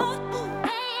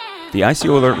The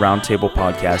ICO Alert Roundtable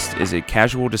podcast is a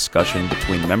casual discussion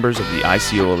between members of the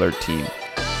ICO Alert team.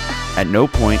 At no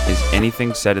point is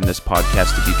anything said in this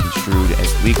podcast to be construed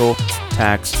as legal,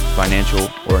 tax, financial,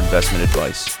 or investment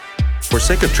advice. For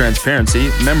sake of transparency,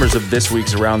 members of this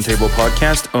week's Roundtable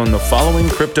podcast own the following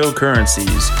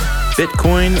cryptocurrencies: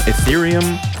 Bitcoin,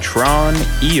 Ethereum, TRON,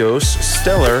 EOS,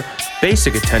 Stellar,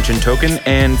 Basic Attention Token,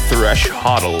 and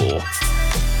Threshodl.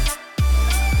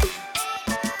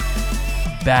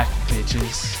 Back,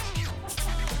 bitches.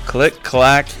 Click,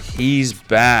 clack, he's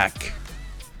back.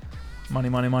 Money,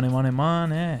 money, money, money,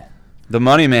 money. The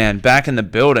money man back in the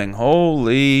building.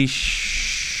 Holy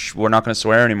we're not going to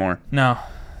swear anymore. No,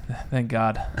 thank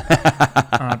God.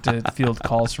 I don't have to field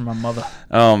calls from my mother.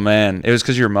 Oh, man. It was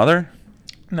because of your mother?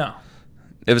 No.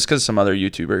 It was because some other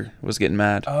YouTuber was getting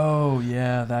mad. Oh,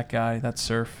 yeah, that guy. That's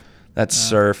Surf. That's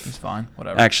Surf. He's fine.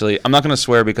 Whatever. Actually, I'm not going to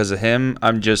swear because of him.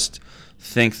 I'm just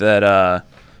think that,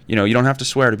 you don't have to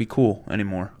swear to be cool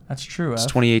anymore. That's true. It's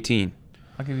 2018.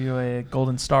 I'll give you a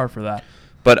golden star for that.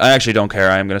 But I actually don't care.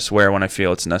 I am going to swear when I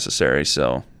feel it's necessary.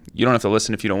 So you don't have to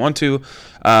listen if you don't want to.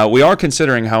 We are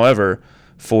considering, however,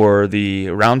 for the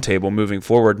roundtable moving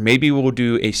forward, maybe we'll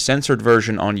do a censored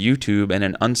version on YouTube and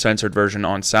an uncensored version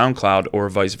on SoundCloud or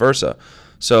vice versa.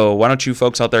 So why don't you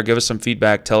folks out there give us some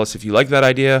feedback. Tell us if you like that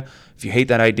idea, if you hate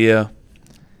that idea,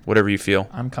 whatever you feel.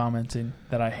 I'm commenting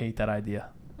that I hate that idea.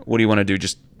 What do you want to do?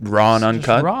 Just raw and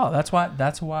uncut? Just raw. That's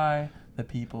why the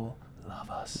people love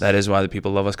us. That is why the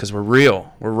people love us, because we're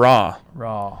real. We're raw.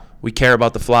 Raw. We care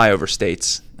about the flyover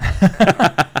states.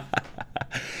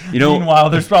 Meanwhile,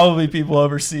 there's probably people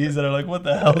overseas that are like, what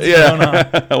the hell is going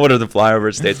on? What are the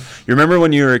flyover states? You remember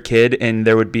when you were a kid and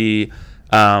there would be,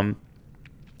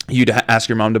 you'd ask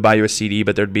your mom to buy you a CD,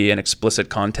 but there'd be an explicit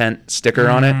content sticker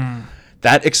on it?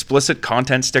 That explicit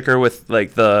content sticker with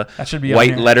like the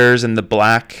white letters and the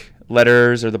black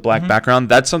letters or the black background,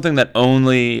 that's something that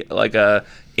only like a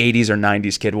 80s or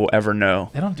 90s kid will ever know.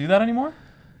 They don't do that anymore?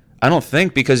 I don't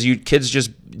think, because you kids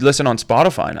just listen on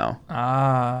Spotify now.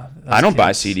 I don't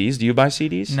buy CDs. Do you buy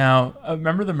CDs? No.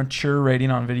 Remember the mature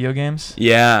rating on video games?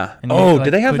 Yeah.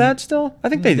 Do they have that still? I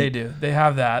think they do. They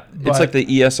have that. It's like the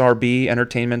ESRB,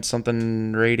 Entertainment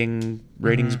something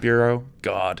ratings bureau.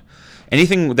 God.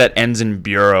 Anything that ends in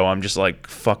bureau, I'm just like,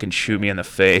 fucking shoot me in the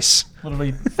face.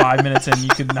 Literally 5 minutes in, you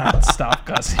could not stop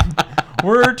cussing.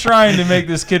 We're trying to make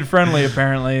this kid friendly,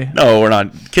 apparently. No, we're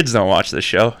not. Kids don't watch this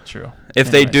show. True. If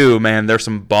they do, man, they're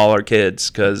some baller kids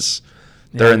because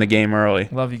they're in the game early.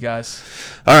 Love you guys.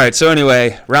 All right, so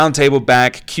anyway, roundtable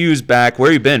back, Q's back.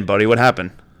 Where you been, buddy? What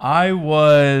happened? I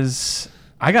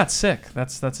got sick.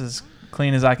 That's as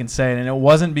clean as I can say it, and it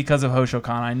wasn't because of HoshoCon.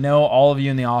 I know all of you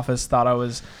in the office thought I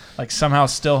was like somehow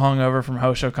still hungover from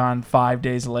HoshoCon 5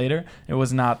 days later. It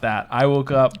was not that. I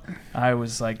woke up, I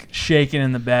was like shaking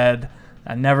in the bed.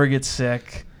 I never get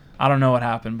sick. I don't know what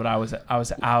happened, but I was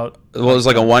out. Well, it was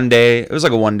like a 1 day. It was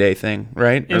like a 1 day thing,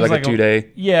 right? Or like a 2 day.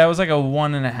 Yeah, it was like a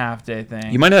 1.5 day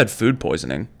thing. You might have had food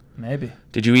poisoning. Maybe.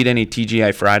 Did you eat any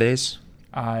TGI Fridays?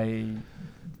 I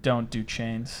don't do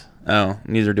chains. Oh,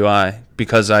 neither do I,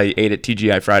 because I ate at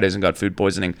TGI Fridays and got food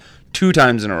poisoning 2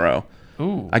 times in a row.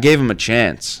 Ooh. I gave them a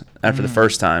chance after the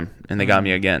first time, and they got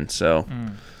me again. So,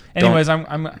 anyways,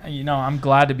 I'm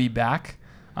glad to be back.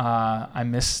 I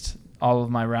missed all of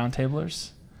my roundtablers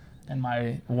and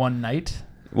my one night.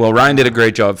 Well, Ryan did a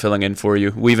great job filling in for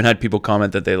you. We even had people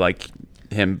comment that they like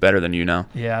him better than you now.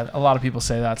 Yeah, a lot of people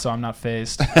say that, so I'm not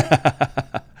fazed.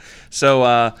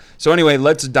 So anyway,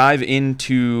 let's dive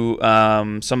into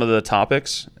some of the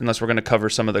topics, unless we're going to cover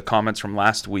some of the comments from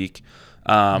last week.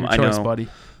 Your choice, buddy.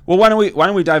 Well, why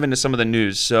don't we dive into some of the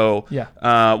news? So,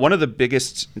 yeah. One of the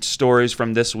biggest stories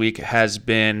from this week has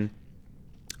been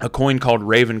a coin called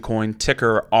Ravencoin,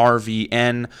 ticker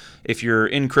RVN. If you're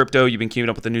in crypto, you've been keeping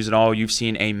up with the news at all, you've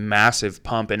seen a massive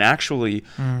pump. And actually,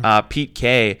 Pete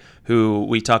K, who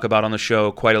we talk about on the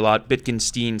show quite a lot,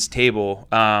 Wittgenstein's Table,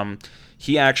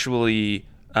 he actually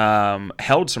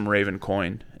held some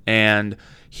Ravencoin. And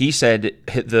he said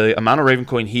the amount of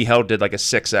Ravencoin he held did like a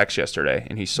 6x yesterday,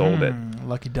 and he sold it.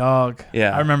 Lucky dog.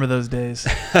 Yeah. I remember those days.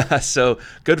 So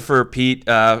good for Pete.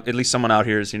 At least someone out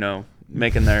here is,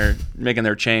 making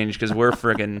their change, because we're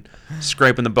friggin'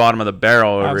 scraping the bottom of the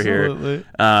barrel over Absolutely.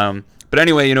 here. But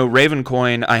anyway,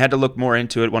 Ravencoin, I had to look more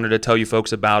into it, wanted to tell you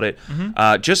folks about it.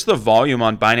 Just the volume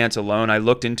on Binance alone, I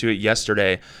looked into it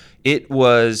yesterday. It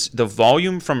was the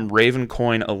volume from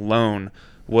Ravencoin alone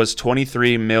was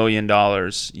 $23 million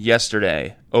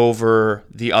yesterday over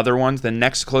the other ones. The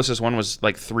next closest one was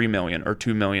like 3 million or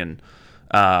 2 million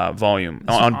volume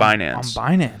on Binance.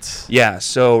 On Binance. Yeah,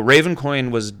 so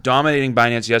Ravencoin was dominating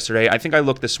Binance yesterday. I think I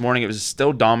looked this morning. It was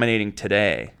still dominating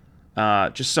today.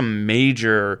 just some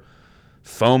major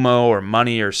FOMO or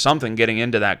money or something getting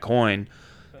into that coin.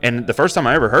 And the first time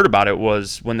I ever heard about it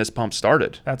was when this pump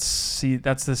started. That's the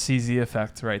CZ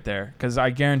effect right there, because I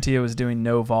guarantee it was doing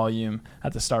no volume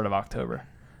at the start of October,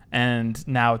 and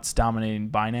now it's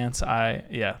dominating Binance.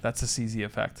 That's the CZ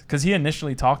effect, because he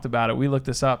initially talked about it. We looked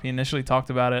this up. He initially talked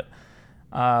about it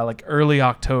like early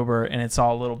October, and it's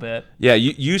all a little bit. Yeah,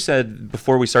 you said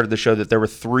before we started the show that there were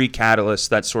 3 catalysts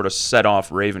that sort of set off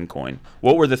Ravencoin.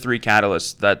 What were the 3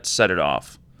 catalysts that set it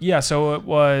off? Yeah, so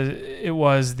it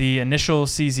was the initial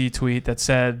CZ tweet that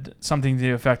said something to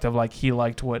the effect of like he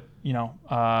liked what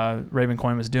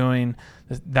Ravencoin was doing.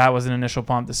 That was an initial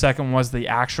pump. The second was the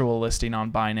actual listing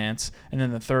on Binance, and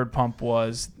then the third pump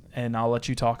was, and I'll let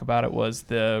you talk about it, was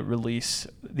the release,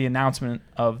 the announcement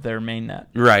of their mainnet.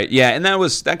 Right. Yeah, and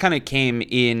that kind of came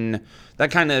in. That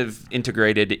kind of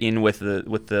integrated in with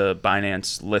the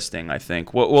Binance listing, I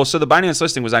think. Well, so the Binance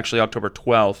listing was actually October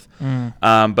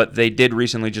 12th, but they did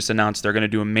recently just announce they're going to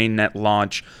do a mainnet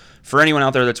launch. For anyone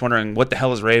out there that's wondering, what the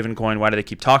hell is Ravencoin? Why do they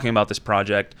keep talking about this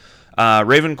project?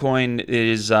 Ravencoin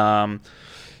is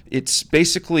it's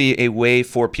basically a way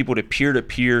for people to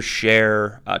peer-to-peer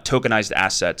share tokenized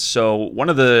assets. So one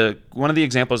of the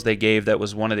examples they gave that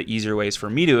was one of the easier ways for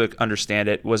me to understand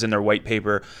it was in their white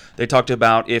paper. They talked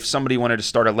about if somebody wanted to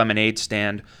start a lemonade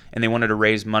stand and they wanted to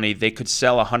raise money, they could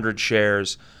sell 100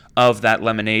 shares of that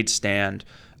lemonade stand,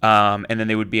 and then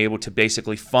they would be able to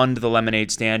basically fund the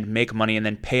lemonade stand, make money, and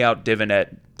then pay out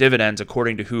dividends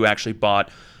according to who actually bought,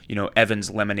 Evan's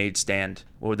lemonade stand.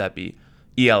 What would that be?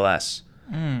 ELS.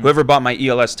 Whoever bought my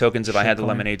ELS tokens if I had the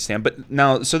lemonade stand. But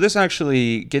now, so this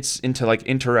actually gets into like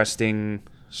interesting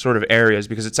sort of areas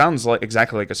because it sounds like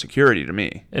exactly like a security to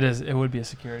me. It is. It would be a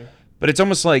security. But it's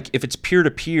almost like if it's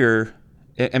peer-to-peer,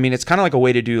 I mean, it's kind of like a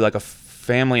way to do like a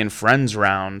family and friends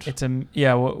round. It's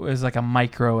it's like a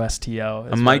micro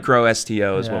STO. Micro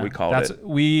STO is what we call it.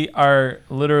 We are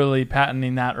literally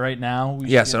patenting that right now.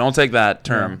 So don't take that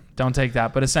term. No, don't take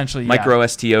that. But essentially,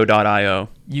 microsto.io.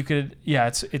 You could,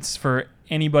 it's for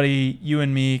anybody. You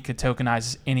and me could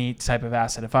tokenize any type of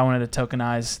asset. If I wanted to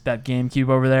tokenize that GameCube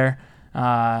over there,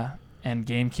 and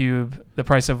GameCube, the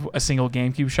price of a single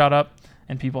GameCube shot up,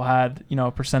 and people had,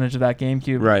 a percentage of that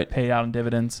GameCube paid out in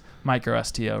dividends, micro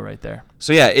STO right there.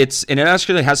 So yeah, it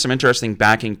actually has some interesting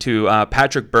backing too.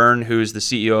 Patrick Byrne, who's the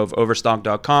CEO of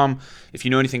Overstock.com, if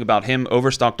you know anything about him,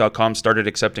 Overstock.com started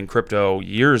accepting crypto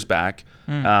years back,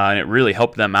 and it really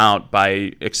helped them out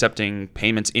by accepting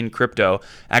payments in crypto.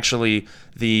 Actually,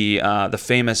 the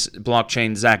famous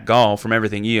blockchain Zach Gall from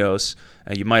Everything EOS,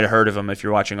 you might have heard of him if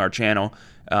you're watching our channel.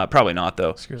 Probably not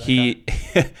though. He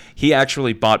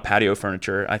actually bought patio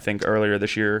furniture, I think, earlier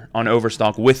this year on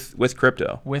Overstock with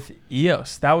crypto. With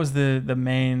EOS, that was the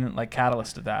main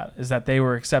catalyst of that, is that they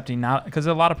were accepting, not because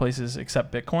a lot of places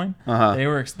accept Bitcoin.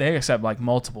 They accept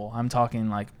multiple. I'm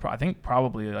talking I think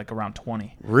probably around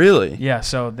 20. Really? Yeah.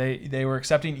 So they were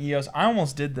accepting EOS. I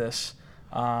almost did this,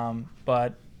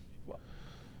 but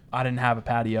I didn't have a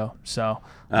patio, so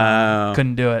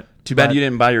couldn't do it. Too bad you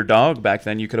didn't buy your dog back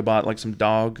then. You could have bought some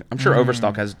dog. I'm sure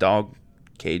Overstock has dog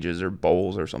cages or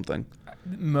bowls or something.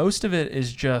 Most of it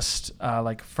is just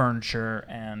furniture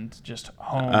and just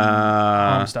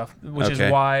home stuff, which is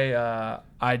why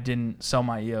I didn't sell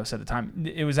my EOS at the time.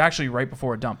 It was actually right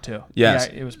before a dump too. Yes.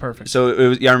 Yeah, it was perfect. So it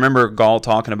was. Yeah, I remember Gall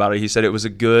talking about it. He said it was a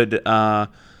good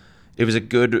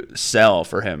sell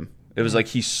for him. It was like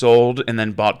he sold and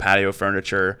then bought patio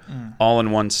furniture all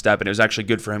in one step, and it was actually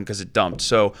good for him because it dumped.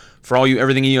 So for all you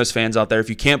Everything EOS fans out there, if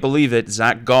you can't believe it,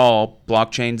 Zach Gall,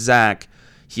 blockchain Zach,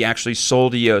 he actually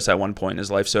sold EOS at one point in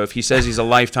his life. So if he says he's a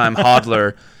lifetime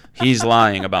hodler, he's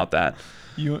lying about that.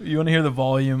 You want to hear the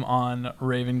volume on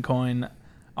Ravencoin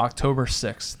October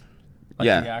 6th? The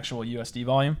actual USD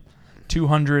volume?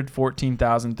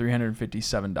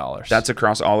 $214,357. That's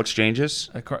across all exchanges?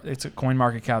 It's a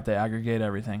CoinMarketCap. They aggregate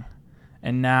everything.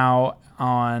 And now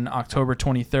on October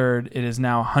 23rd, it is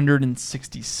now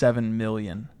 167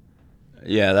 million.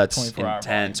 Yeah, that's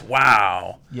intense.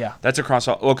 Wow. Yeah. That's across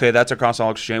all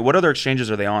exchanges. What other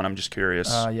exchanges are they on? I'm just curious.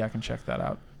 Yeah, I can check that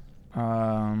out.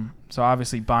 So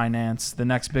obviously Binance, the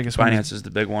next biggest one. Binance is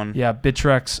the big one. Yeah,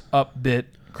 Bittrex, Upbit,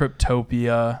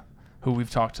 Cryptopia, who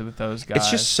we've talked to with those guys. It's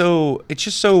just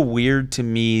so weird to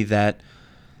me that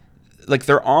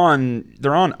they're on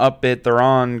Upbit, they're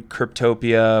on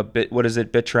Cryptopia,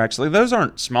 Bittrex. Those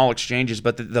aren't small exchanges,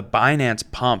 but the Binance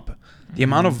Pump, the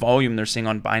amount of volume they're seeing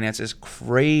on Binance is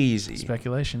crazy.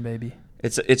 Speculation, baby.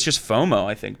 It's just FOMO,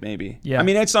 I think, maybe. Yeah. I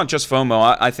mean, it's not just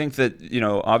FOMO. I think that,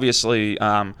 obviously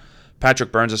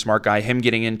Patrick Byrne's a smart guy. Him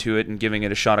getting into it and giving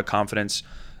it a shot of confidence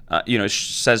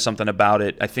says something about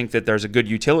it. I think that there's a good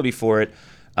utility for it.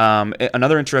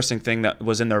 Another interesting thing that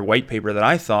was in their white paper that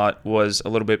I thought was a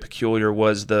little bit peculiar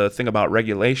was the thing about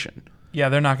regulation. Yeah,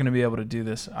 they're not going to be able to do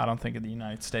this, I don't think, in the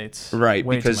United States. Right,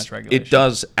 Way because too much regulation. it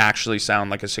does actually sound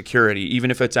like a security,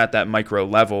 even if it's at that micro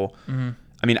level. Mm-hmm.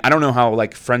 I mean, I don't know how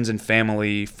like friends and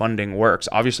family funding works.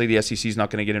 Obviously, the SEC is not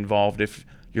going to get involved if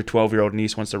your 12-year-old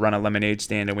niece wants to run a lemonade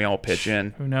stand and we all pitch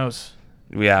in. Who knows?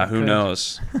 Yeah, who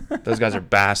knows? Those guys are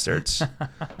bastards.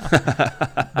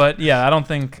 But yeah, I don't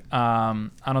think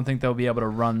they'll be able to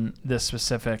run this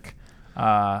specific,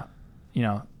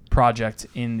 project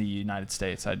in the United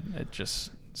States. It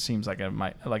just seems like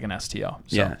like an STO.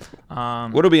 So, yeah.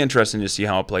 It'll be interesting to see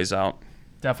how it plays out.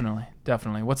 Definitely.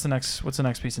 What's the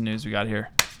next piece of news we got here?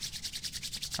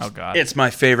 Oh God. It's my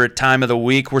favorite time of the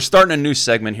week. We're starting a new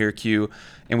segment here, Q,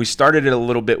 and we started it a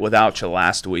little bit without you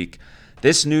last week.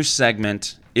 This new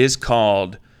segment is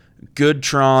called Good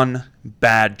Tron,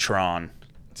 Bad Tron.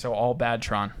 So all bad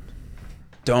Tron.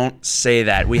 Don't say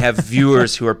that. We have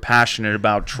viewers who are passionate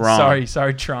about Tron.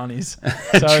 Sorry, Tronies.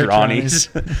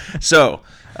 Tronies. So,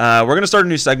 we're going to start a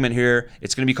new segment here.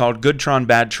 It's going to be called Good Tron,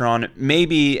 Bad Tron,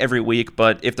 maybe every week,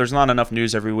 but if there's not enough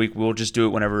news every week, we'll just do it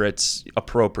whenever it's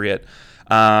appropriate.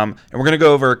 And we're going to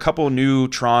go over a couple new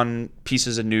Tron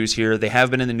pieces of news here. They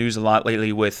have been in the news a lot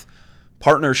lately with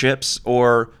partnerships.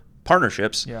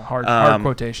 Yeah, hard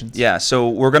quotations. Yeah, so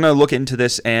we're going to look into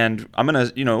this, and I'm going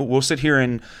to, we'll sit here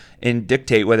and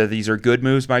dictate whether these are good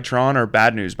moves by Tron or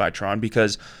bad news by Tron,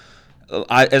 because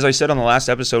as I said on the last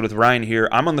episode with Ryan here,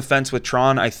 I'm on the fence with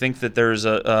Tron. I think that there's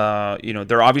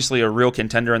they're obviously a real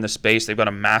contender in the space. They've got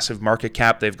a massive market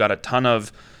cap. They've got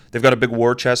a big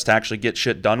war chest to actually get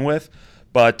shit done with,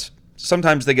 but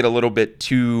sometimes they get a little bit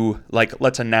too, like,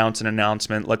 let's announce an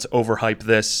announcement, let's overhype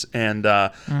this, and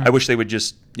I wish they would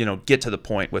just, get to the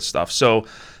point with stuff. So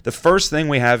the first thing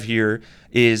we have here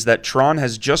is that Tron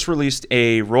has just released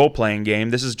a role-playing game.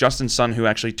 This is Justin Sun who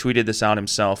actually tweeted this out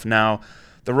himself. Now,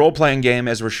 the role-playing game,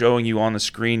 as we're showing you on the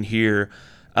screen here,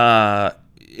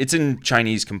 it's in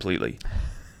Chinese completely.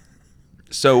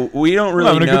 So we don't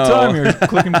really know. I'm having a good time here,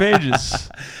 clicking pages.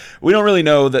 We don't really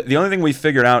know. The only thing we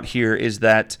figured out here is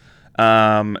that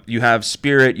you have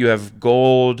spirit, you have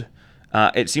gold.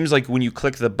 It seems like when you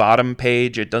click the bottom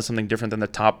page, it does something different than the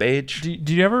top page.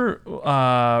 Do you ever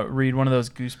read one of those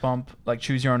Goosebump, like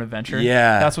Choose Your Own Adventure?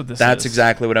 Yeah, that's what this is. That's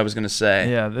exactly what I was going to say.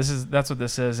 Yeah, that's what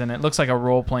this is, and it looks like a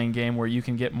role-playing game where you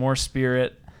can get more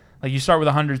spirit. Like you start with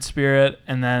 100 spirit,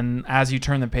 and then as you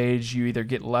turn the page, you either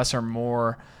get less or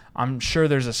more. I'm sure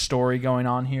there's a story going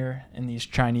on here in these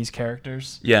Chinese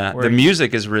characters. Yeah, the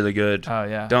music is really good. Oh,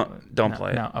 yeah. Don't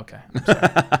play it. No, okay. I'm sorry.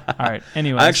 All right,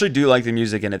 anyway. I actually do like the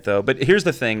music in it, though. But here's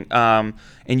the thing. And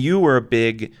you were a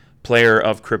big player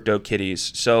of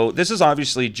CryptoKitties. So this is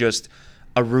obviously just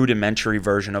a rudimentary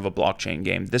version of a blockchain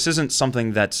game. This isn't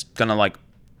something that's going to,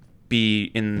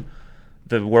 be in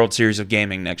the World Series of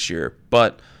Gaming next year.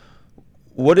 But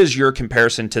what is your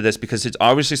comparison to this? Because it's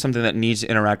obviously something that needs to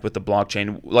interact with the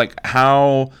blockchain. Like,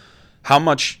 how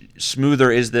much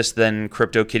smoother is this than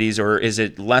CryptoKitties, or is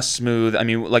it less smooth? I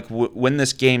mean, when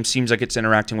this game seems like it's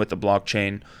interacting with the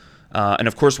blockchain, and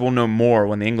of course we'll know more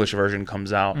when the English version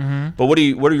comes out. Mm-hmm. But what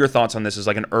are your thoughts on this as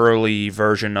like an early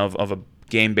version of a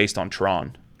game based on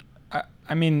Tron?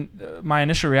 I mean, my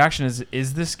initial reaction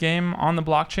is this game on the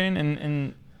blockchain?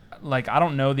 And I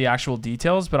don't know the actual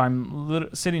details, but I'm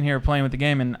sitting here playing with the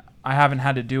game, and I haven't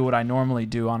had to do what I normally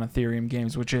do on Ethereum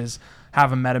games, which is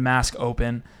have a MetaMask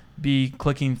open, be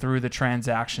clicking through the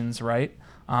transactions, right?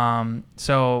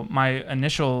 So my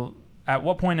initial, at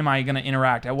what point am I going to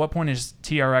interact? At what point is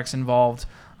TRX involved?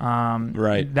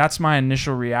 Right. That's my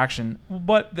initial reaction,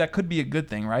 but that could be a good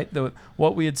thing, right?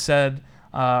 What we had said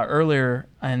earlier,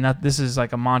 and that this is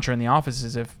like a mantra in the office,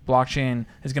 is if blockchain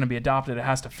is going to be adopted, it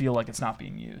has to feel like it's not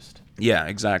being used. Yeah,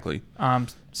 exactly.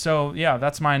 So yeah,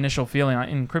 that's my initial feeling.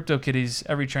 In CryptoKitties,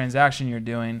 every transaction you're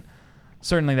doing,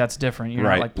 certainly that's different. You're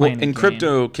right. not like playing in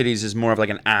CryptoKitties is more of like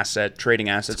an asset, trading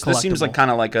assets. This seems like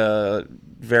kind of like a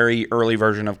very early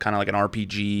version of kind of like an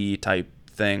RPG type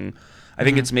thing. I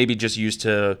think it's maybe just used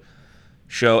to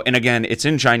show, and again, it's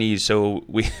in Chinese, so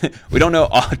we don't know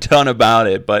a ton about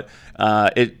it, but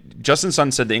Justin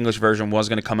Sun said the English version was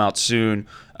going to come out soon,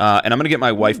 and I'm going to get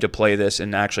my wife to play this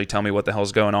and actually tell me what the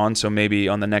hell's going on, so maybe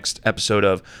on the next episode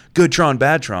of Good Tron,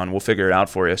 Bad Tron, we'll figure it out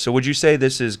for you. So would you say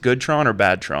this is Good Tron or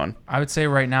Bad Tron? I would say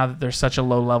right now that there's such a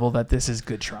low level that this is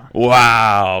Good Tron.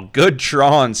 Wow, Good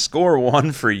Tron, score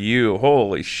 1 for you.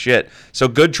 Holy shit. So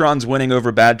Good Tron's winning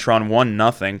over Bad Tron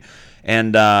 1-0,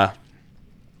 and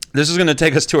this is going to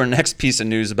take us to our next piece of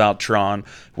news about Tron,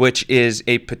 which is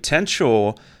a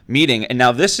potential meeting. And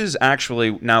now this is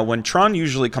actually, now when Tron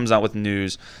usually comes out with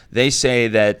news, they say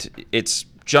that it's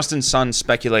Justin Sun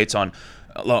speculates on,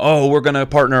 oh, we're going to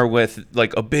partner with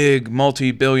like a big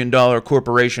multi-billion-dollar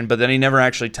corporation, but then he never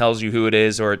actually tells you who it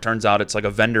is, or it turns out it's like a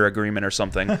vendor agreement or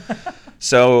something.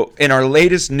 So in our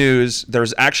latest news,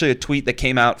 there's actually a tweet that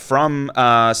came out from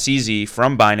CZ,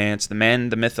 from Binance, the man,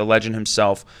 the myth, the legend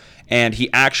himself, and he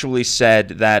actually said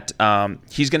that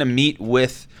he's going to meet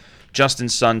with Justin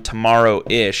Sun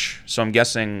tomorrow-ish. So I'm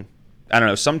guessing, I don't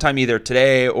know, sometime either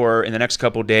today or in the next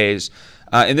couple days.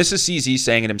 And this is CZ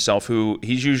saying it himself, who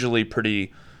he's usually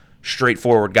pretty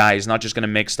straightforward guy. He's not just going to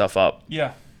make stuff up.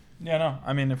 Yeah. Yeah, no.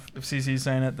 I mean, if CZ's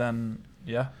saying it, then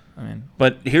yeah. I mean,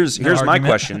 but here's my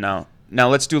question now. Now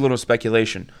let's do a little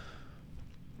speculation.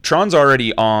 Tron's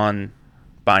already on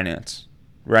Binance,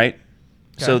 right?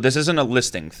 Okay. So this isn't a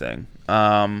listing thing.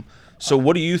 So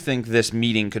what do you think this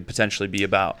meeting could potentially be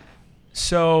about?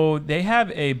 So they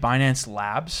have a Binance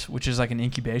Labs, which is like an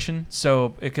incubation.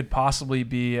 So it could possibly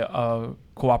be a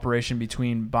cooperation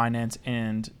between Binance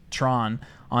and Tron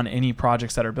on any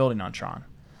projects that are building on Tron.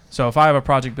 So if I have a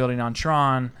project building on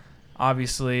Tron,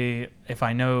 obviously if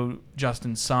I know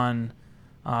Justin Sun,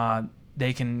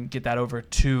 they can get that over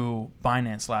to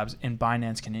Binance Labs, and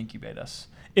Binance can incubate us.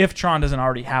 If Tron doesn't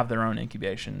already have their own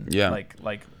incubation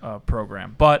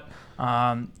program, but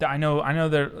I know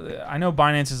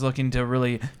Binance is looking to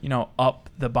really up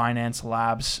the Binance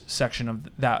Labs section of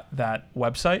that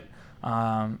website.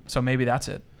 So maybe that's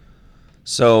it.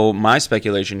 So my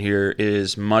speculation here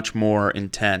is much more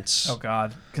intense. Oh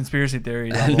God, conspiracy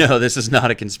theory. No, this is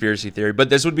not a conspiracy theory, but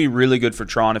this would be really good for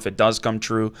Tron if it does come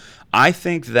true. I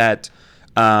think that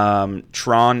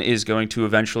Tron is going to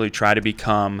eventually try to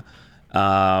become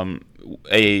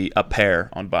a pair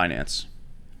on Binance.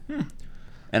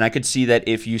 And I could see that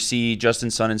if you see Justin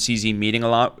Sun and CZ meeting a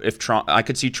lot, I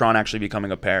could see Tron actually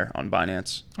becoming a pair on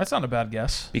Binance. That's not a bad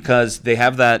guess. Because they've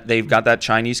got that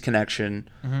Chinese connection.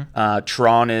 Mm-hmm.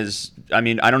 Tron is, I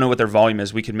mean, I don't know what their volume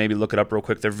is. We could maybe look it up real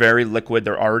quick. They're very liquid.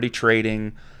 They're already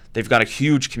trading. They've got a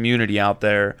huge community out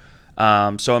there.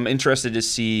 So I'm interested to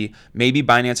see, maybe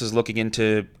Binance is looking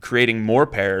into creating more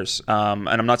pairs. And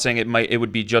I'm not saying it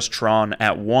would be just Tron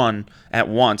at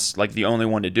once, like the only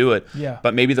one to do it. Yeah.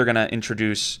 But maybe they're going to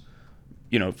introduce,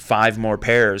 5 more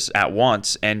pairs at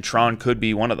once, and Tron could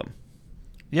be one of them.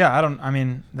 Yeah, I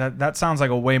mean, that sounds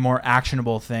like a way more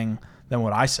actionable thing than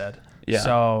what I said. Yeah.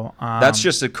 So that's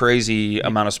just a crazy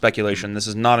amount of speculation. This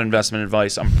is not investment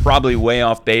advice. I'm probably way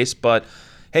off base, but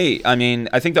hey, I mean,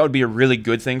 I think that would be a really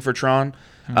good thing for Tron.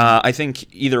 Mm-hmm. I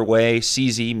think either way,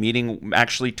 CZ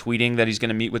actually tweeting that he's going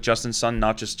to meet with Justin Sun,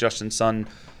 not just Justin Sun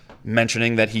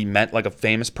mentioning that he met like a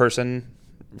famous person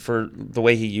for the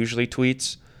way he usually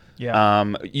tweets. Yeah.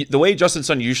 The way Justin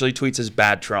Sun usually tweets is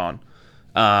bad Tron.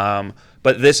 But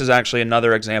this is actually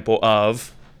another example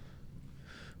of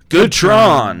good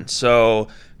Tron. So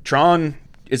Tron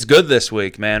is good this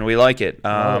week, man. We like it.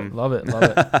 Love it.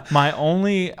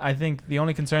 I think the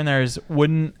only concern there is,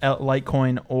 wouldn't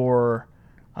Litecoin or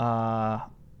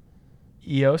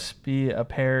EOS be a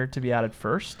pair to be added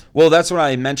first? Well, that's what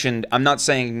I mentioned. I'm not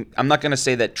going to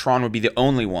say that Tron would be the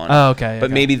only one. Oh, okay.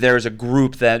 But maybe there's a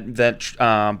group that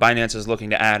Binance is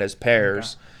looking to add as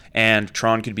pairs, and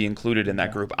Tron could be included in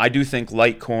that group. I do think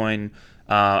Litecoin,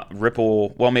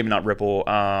 Ripple, well, maybe not Ripple.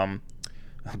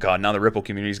 Oh God! Now the Ripple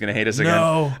community is going to hate us again.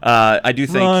 No. I do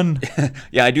think. Run.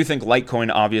 Yeah, I do think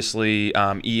Litecoin, obviously,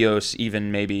 EOS,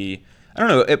 even maybe. I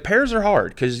don't know. Pairs are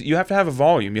hard because you have to have a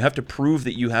volume. You have to prove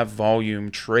that you have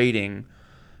volume trading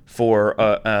for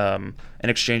an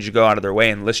exchange to go out of their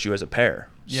way and list you as a pair.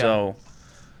 Yeah. So,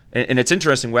 and it's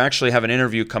interesting. We actually have an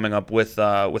interview coming up with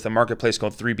a marketplace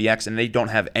called 3BX, and they don't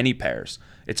have any pairs.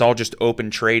 It's all just open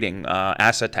trading,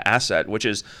 asset to asset, which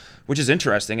is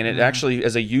interesting, and it actually,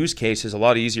 as a use case, is a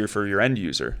lot easier for your end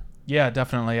user. Yeah,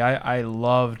 definitely. I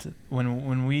loved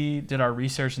when we did our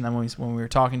research, and then when we were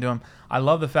talking to them, I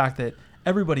love the fact that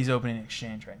everybody's opening an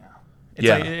exchange right now. It's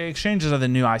like exchanges are the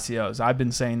new ICOs. I've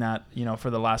been saying that, for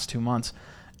the last 2 months,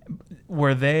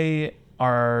 where they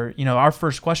are, our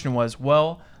first question was,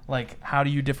 well, like, how do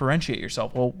you differentiate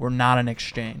yourself? Well, we're not an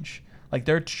exchange. Like,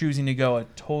 they're choosing to go a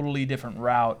totally different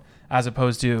route, as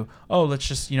opposed to, oh, let's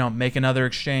just, make another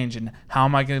exchange, and how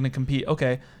am I going to compete?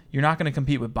 Okay, you're not going to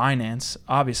compete with Binance,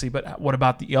 obviously, but what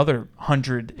about the other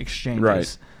 100 exchanges?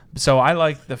 Right. So I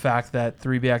like the fact that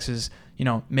 3BX is,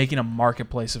 making a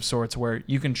marketplace of sorts where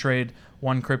you can trade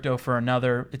one crypto for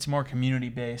another. It's more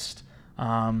community-based.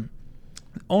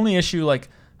 Only issue, like,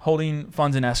 holding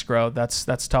funds in escrow,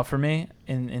 that's tough for me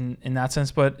in that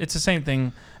sense, but it's the same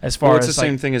thing as far as... It's the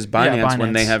same thing as Binance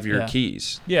when they have your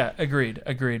keys. Yeah,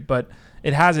 agreed. But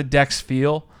it has a DEX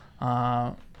feel,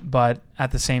 But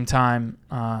at the same time,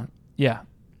 yeah.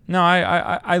 No,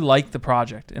 I like the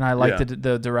project, and I like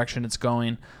the direction it's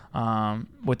going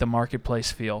with the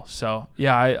marketplace feel. So,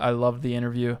 yeah, I loved the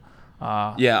interview.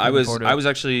 I was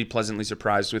actually pleasantly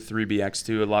surprised with 3BX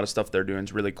too. A lot of stuff they're doing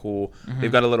is really cool. Mm-hmm.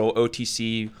 They've got a little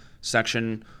OTC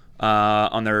section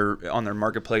on their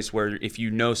marketplace where if you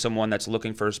know someone that's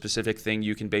looking for a specific thing,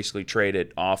 you can basically trade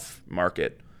it off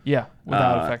market. Yeah,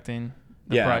 without affecting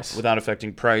price. Without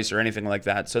affecting price or anything like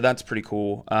that. So that's pretty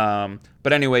cool.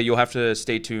 But anyway, you'll have to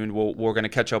stay tuned. We're going to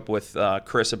catch up with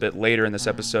Chris a bit later in this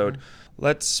episode.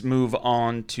 Let's move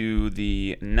on to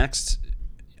the next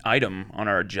item on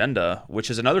our agenda, which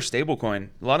is another stablecoin.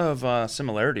 A lot of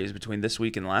similarities between this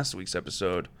week and last week's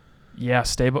episode. Yeah,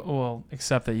 stable. Well,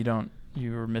 except that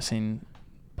you were missing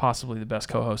possibly the best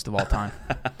co-host of all time.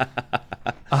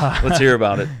 Let's hear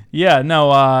about it. Yeah, no,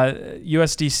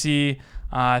 USDC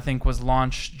I think was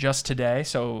launched just today.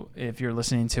 So if you're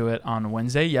listening to it on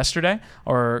Wednesday, yesterday,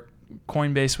 or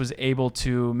Coinbase was able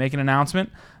to make an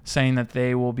announcement saying that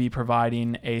they will be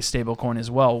providing a stablecoin as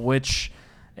well, which,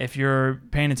 if you're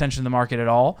paying attention to the market at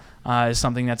all, is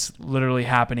something that's literally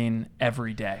happening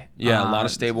every day. Yeah, a lot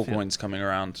of stablecoins coming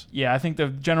around. Yeah, I think the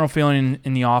general feeling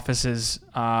in the office is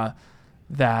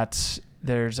that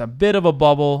there's a bit of a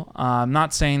bubble. I'm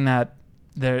not saying that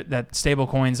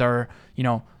stablecoins are,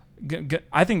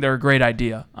 I think they're a great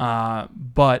idea,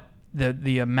 but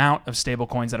the amount of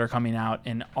stablecoins that are coming out,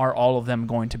 and are all of them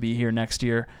going to be here next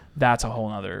year, that's a whole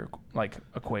other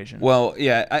equation. Well,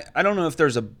 yeah, I don't know if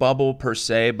there's a bubble per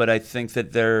se, but I think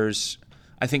there's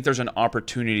an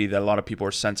opportunity that a lot of people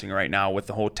are sensing right now with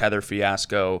the whole Tether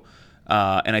fiasco.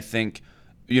 And I think,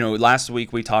 last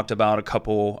week we talked about a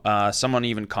couple, someone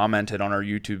even commented on our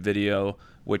YouTube video,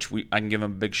 which I can give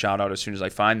them a big shout out as soon as I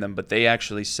find them, but they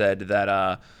actually said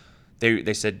that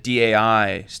they said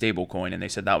DAI stablecoin, and they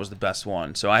said that was the best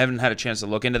one. So I haven't had a chance to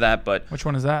look into that, but which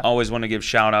one is that? Always want to give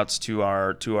shout outs to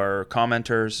our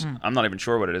commenters. I'm not even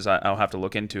sure what it is. I'll have to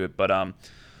look into it, but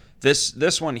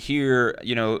this one here,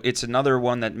 it's another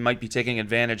one that might be taking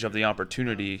advantage of the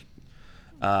opportunity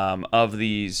of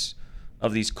this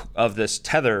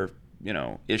Tether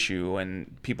issue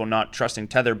and people not trusting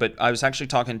Tether. But I was actually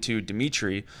talking to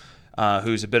Dimitri,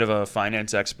 who's a bit of a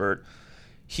finance expert.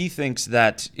 He thinks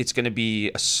that it's going to be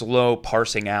a slow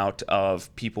parsing out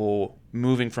of people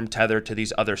moving from Tether to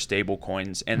these other stable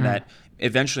coins, and that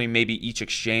eventually maybe each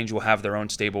exchange will have their own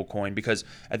stable coin, because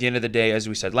at the end of the day, as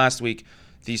we said last week,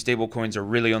 these stable coins are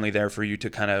really only there for you to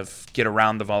kind of get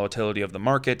around the volatility of the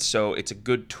market. So it's a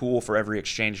good tool for every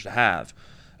exchange to have.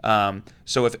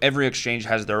 So if every exchange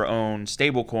has their own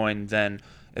stable coin, then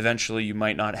eventually you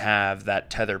might not have that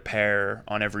Tether pair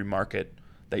on every market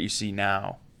that you see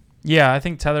now. Yeah, I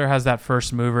think Tether has that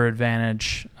first mover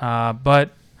advantage,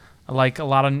 but like a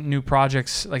lot of new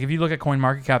projects, like if you look at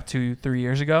CoinMarketCap 2-3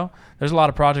 years ago, there's a lot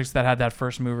of projects that had that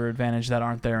first mover advantage that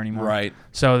aren't there anymore. Right.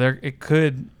 So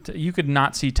you could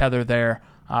not see Tether there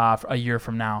a year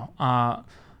from now.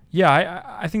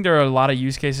 I think there are a lot of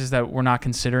use cases that we're not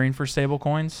considering for stable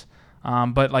coins,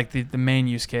 but like the main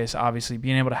use case, obviously,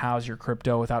 being able to house your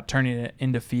crypto without turning it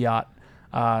into fiat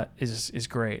is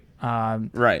great.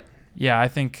 Right. Yeah, I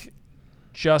think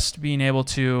just being able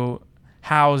to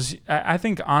house, I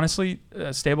think honestly,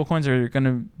 stablecoins are going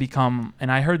to become, and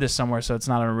I heard this somewhere, so it's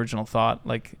not an original thought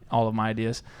like all of my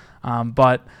ideas,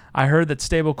 but I heard that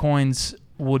stablecoins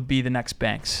would be the next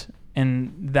banks.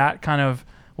 And that kind of,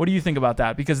 what do you think about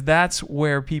that? Because that's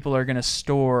where people are going to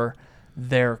store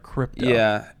their crypto.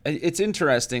 Yeah, it's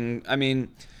interesting. I mean,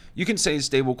 you can say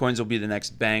stablecoins will be the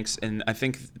next banks, and I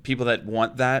think people that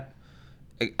want that,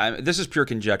 this is pure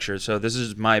conjecture, so this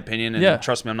is my opinion, and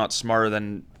trust me, I'm not smarter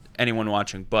than anyone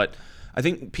watching, but I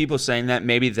think people saying that,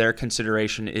 maybe their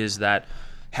consideration is that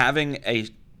having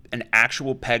an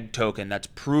actual pegged token that's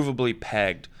provably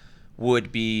pegged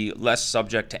would be less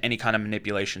subject to any kind of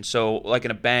manipulation. So like in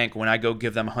a bank, when I go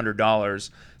give them $100,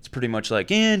 it's pretty much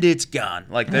like, and it's gone.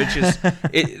 Like they're just,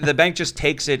 the bank just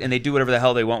takes it and they do whatever the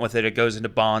hell they want with it. It goes into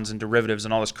bonds and derivatives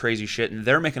and all this crazy shit. And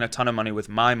they're making a ton of money with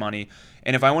my money.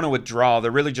 And if I want to withdraw,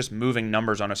 they're really just moving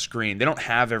numbers on a screen. They don't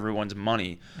have everyone's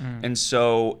money. And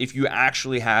so if you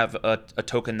actually have a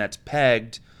token that's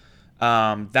pegged,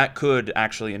 that could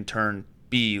actually in turn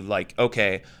be like,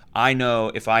 okay, I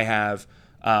know if I have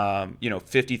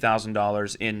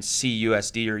 $50,000 in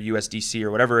CUSD or USDC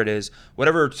or whatever it is,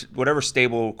 whatever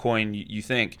stable coin you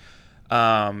think,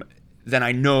 then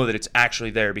I know that it's actually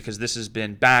there because this has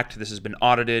been backed, this has been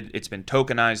audited, it's been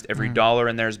tokenized, every dollar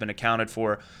in there has been accounted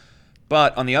for.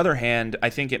 But on the other hand, I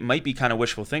think it might be kind of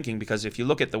wishful thinking, because if you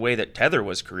look at the way that Tether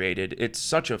was created, it's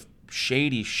such a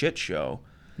shady shit show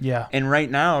Yeah. And right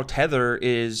now, Tether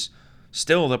is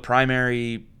still the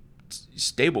primary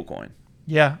stable coin.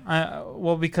 Yeah.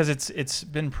 Well, because it's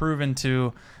been proven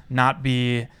to not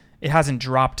be. It hasn't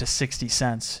dropped to 60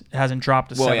 cents. It hasn't dropped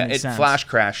to 70 cents. It flash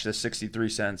crashed to 63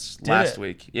 cents last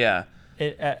week. Yeah.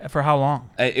 For how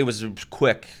long? It was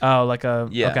quick. Oh,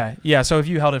 okay. Yeah, so if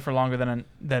you held it for longer than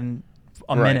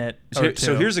a minute or two.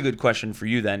 So here's a good question for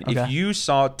you then. Okay. If you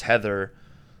saw Tether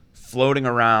floating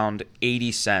around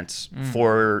 80 cents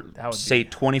for, say,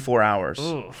 24 hours,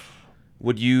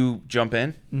 would you jump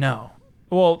in? No.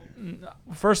 Well,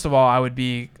 first of all, I would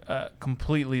be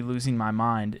completely losing my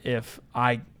mind if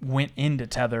I went into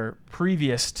Tether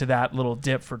previous to that little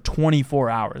dip for 24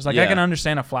 hours. I can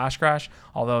understand a flash crash,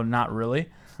 although not really.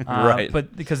 Right.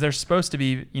 But because they're supposed to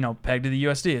be, pegged to the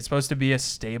USD. It's supposed to be a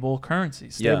stable currency,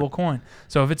 stable coin.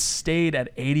 So if it stayed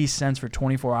at 80 cents for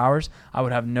 24 hours, I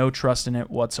would have no trust in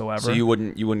it whatsoever. So you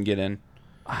wouldn't get in?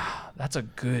 That's a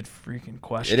good freaking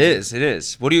question. It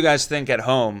is. What do you guys think at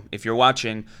home? If you're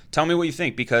watching, tell me what you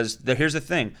think, because here's the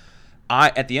thing.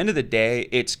 At the end of the day,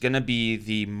 it's going to be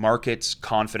the market's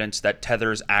confidence that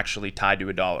Tether is actually tied to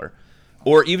a dollar.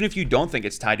 Or even if you don't think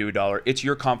it's tied to a dollar, it's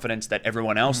your confidence that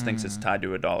everyone else thinks it's tied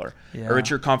to a dollar. Yeah. Or it's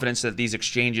your confidence that these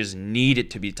exchanges need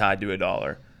it to be tied to a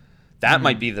dollar. That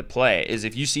might be the play, is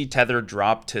if you see Tether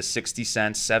drop to 60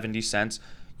 cents, 70 cents,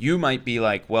 you might be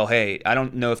like, well, hey, I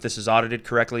don't know if this is audited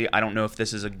correctly. I don't know if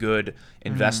this is a good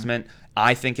investment.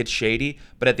 I think it's shady.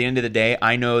 But at the end of the day,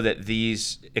 I know that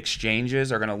these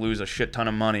exchanges are going to lose a shit ton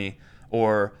of money,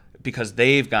 or because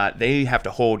they have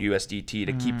to hold USDT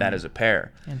to keep that as a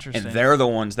pair. Interesting. And they're the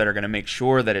ones that are going to make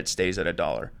sure that it stays at a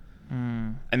dollar.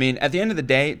 I mean, at the end of the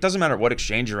day, it doesn't matter what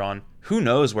exchange you're on. Who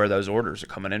knows where those orders are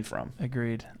coming in from?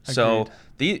 Agreed. So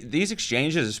these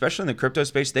exchanges, especially in the crypto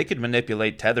space, they could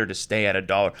manipulate Tether to stay at a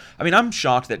dollar. I mean, I'm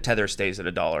shocked that Tether stays at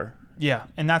a dollar. Yeah,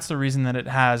 and that's the reason that it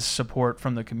has support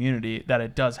from the community that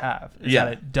it does have.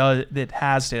 It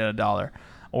has stayed at a dollar.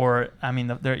 Or, I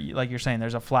mean, like you're saying,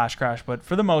 there's a flash crash, but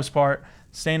for the most part,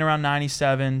 staying around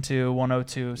 97 to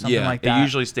 102, something like that. It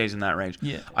usually stays in that range.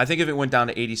 Yeah. I think if it went down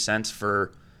to 80 cents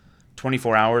for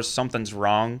 24 hours, something's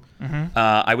wrong.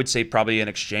 I would say probably an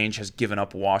exchange has given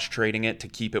up wash trading it to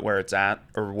keep it where it's at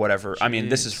or whatever. Jeez. I mean,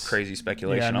 this is crazy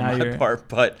speculation on my you're... part,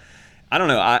 but I don't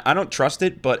know. I don't trust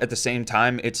it, but at the same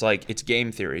time, it's like it's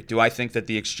game theory. Do I think that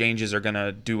the exchanges are going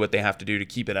to do what they have to do to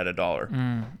keep it at a dollar?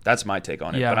 That's my take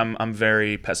on it, but I'm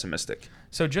very pessimistic.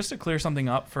 So just to clear something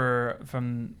up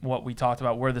from what we talked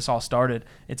about, where this all started,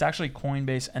 it's actually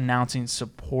Coinbase announcing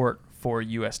support for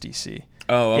USDC.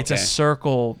 Oh, okay. It's a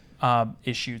Circle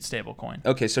issued stablecoin.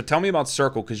 Okay, so tell me about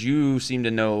Circle, because you seem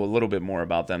to know a little bit more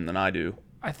about them than I do.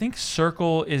 I think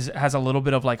Circle has a little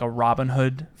bit of like a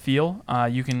Robinhood feel.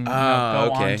 You can go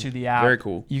onto the app. Very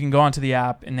cool. You can go onto the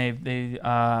app, and they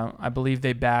I believe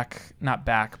they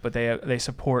but they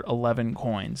support 11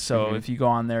 coins. So if you go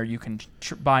on there, you can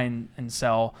buy and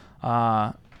sell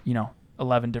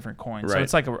 11 different coins. Right.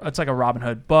 So it's like a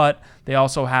Robinhood, but they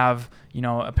also have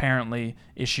apparently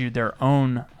issued their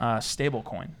own stable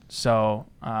coin. So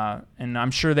and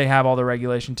I'm sure they have all the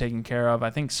regulation taken care of.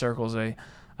 I think Circle's a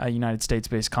United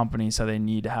States-based company, so they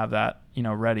need to have that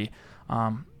ready.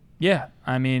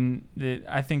 I mean,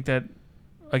 I think that,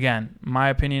 again, my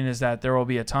opinion is that there will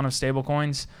be a ton of stable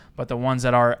coins, but the ones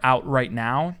that are out right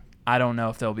now, I don't know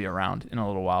if they'll be around in a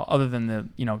little while, other than the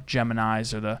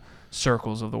Geminis or the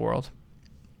Circles of the world.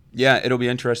 Yeah, it'll be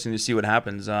interesting to see what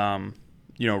happens.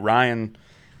 Ryan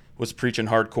was preaching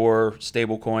hardcore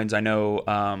stable coins. I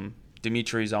know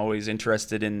Dimitri's always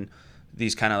interested in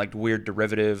these kind of like weird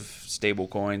derivative stable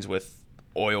coins with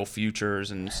oil futures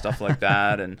and stuff like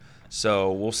that. And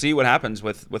so we'll see what happens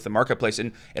with the marketplace.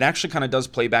 And it actually kind of does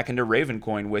play back into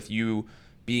Ravencoin with you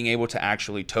being able to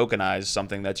actually tokenize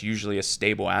something that's usually a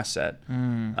stable asset.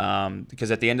 Because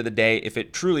at the end of the day, if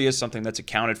it truly is something that's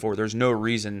accounted for, there's no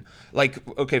reason. Like,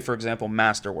 okay, for example,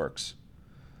 Masterworks.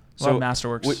 So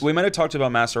Masterworks. We might have talked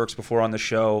about Masterworks before on the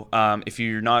show. If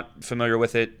you're not familiar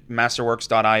with it,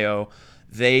 masterworks.io.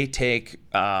 They take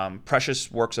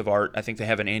precious works of art. I think they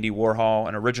have an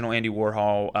original Andy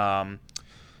Warhol.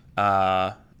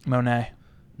 Monet.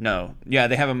 No. Yeah,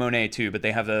 they have a Monet too, but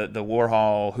they have the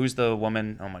Warhol. Who's the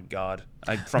woman? Oh my God.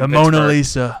 The Pittsburgh. Mona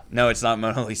Lisa. No, it's not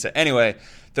Mona Lisa. Anyway,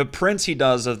 the prints he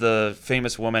does of the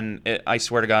famous woman, I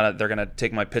swear to God, they're going to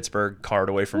take my Pittsburgh card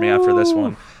away from me after this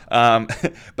one.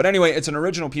 But anyway, it's an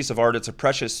original piece of art. It's a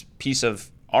precious piece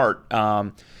of art.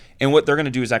 And what they're going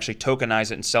to do is actually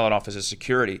tokenize it and sell it off as a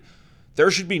security.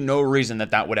 There should be no reason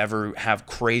that would ever have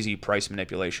crazy price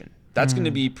manipulation. That's going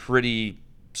to be pretty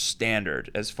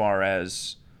standard as far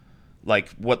as like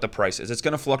what the price is. It's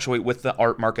going to fluctuate with the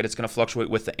art market. It's going to fluctuate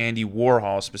with the Andy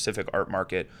Warhol specific art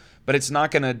market, but it's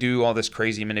not going to do all this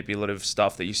crazy manipulative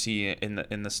stuff that you see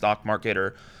in the stock market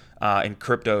or in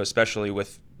crypto, especially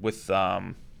with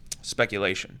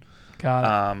speculation.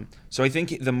 Got it. So I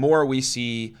think the more we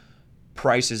see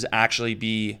prices actually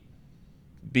be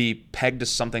pegged to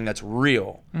something that's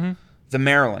real, the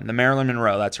Marilyn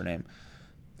Monroe, that's her name.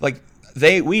 Like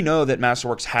we know that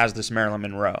Masterworks has this Marilyn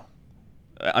Monroe.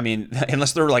 I mean,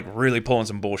 unless they're like really pulling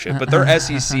some bullshit, but they're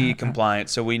SEC compliant,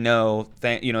 so we know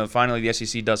that, you know, finally the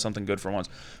SEC does something good for once.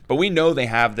 But we know they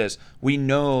have this. We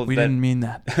know we didn't mean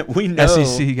that. We know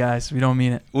SEC guys, we don't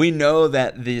mean it. We know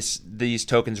that these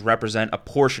tokens represent a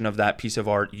portion of that piece of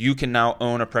art. You can now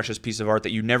own a precious piece of art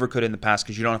that you never could in the past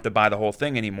because you don't have to buy the whole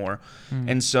thing anymore.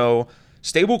 And so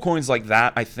stable coins like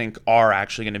that, I think, are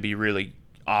actually going to be really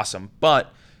awesome.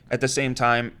 But at the same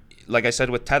time, like I said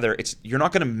with Tether, you're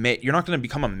not going to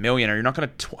become a millionaire. You're not going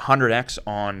to 100x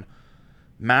on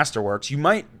Masterworks. You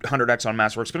might 100x on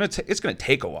Masterworks, but it's going to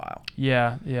take a while.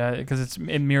 Yeah, because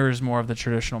it mirrors more of the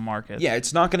traditional market. Yeah,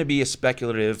 it's not going to be a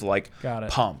speculative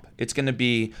pump. It's going to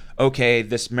be, okay,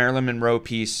 this Marilyn Monroe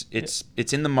piece, it's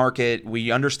in the market.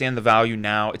 We understand the value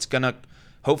now. It's going to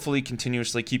hopefully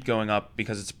continuously keep going up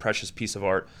because it's a precious piece of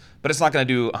art. But it's not going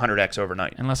to do 100x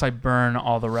overnight. Unless I burn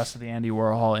all the rest of the Andy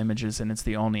Warhol images and it's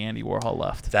the only Andy Warhol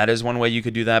left. That is one way you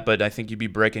could do that, but I think you'd be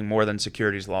breaking more than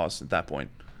securities laws at that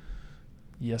point.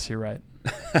 Yes, you're right.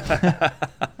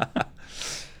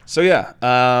 So yeah,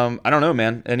 I don't know,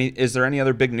 man. Is there any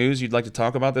other big news you'd like to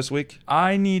talk about this week?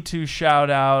 I need to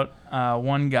shout out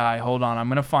one guy. Hold on, I'm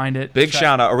going to find it. Big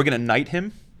shout out. Are we going to knight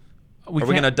him? Are we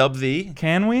going to dub thee?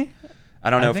 Can we? I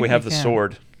don't know if we have the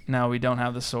sword. No, we don't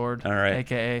have the sword. All right.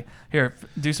 AKA, here,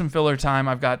 do some filler time.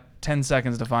 I've got 10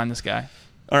 seconds to find this guy.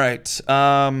 All right.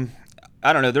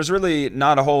 I don't know. There's really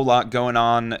not a whole lot going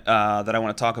on that I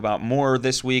want to talk about more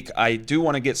this week. I do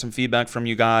want to get some feedback from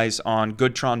you guys on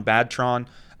good TRON, bad TRON.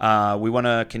 We want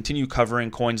to continue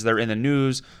covering coins that are in the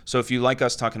news. So if you like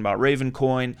us talking about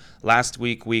Ravencoin, last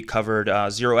week we covered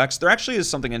 0x. There actually is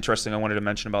something interesting I wanted to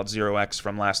mention about 0x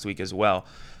from last week as well.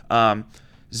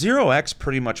 0x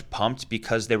pretty much pumped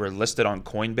because they were listed on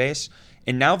Coinbase.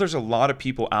 And now there's a lot of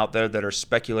people out there that are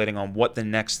speculating on what the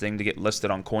next thing to get listed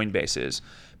on Coinbase is.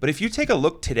 But if you take a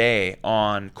look today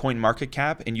on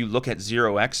CoinMarketCap and you look at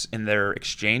 0x in their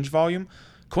exchange volume,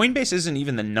 Coinbase isn't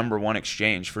even the number one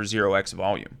exchange for 0x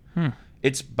volume.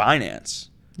 It's Binance.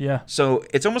 Yeah. So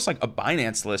it's almost like a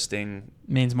Binance listing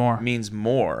means more.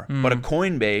 But a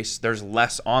Coinbase, there's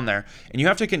less on there. And you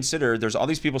have to consider there's all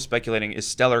these people speculating, is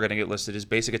Stellar going to get listed? Is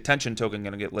Basic Attention Token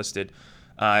going to get listed?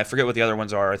 I forget what the other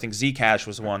ones are. I think Zcash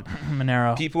was one.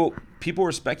 Monero. People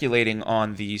were speculating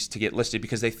on these to get listed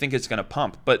because they think it's going to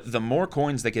pump. But the more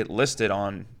coins that get listed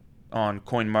on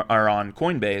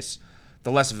Coinbase,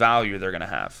 the less value they're going to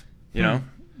have. You know?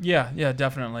 Yeah,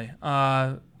 definitely.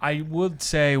 I would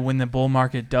say when the bull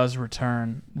market does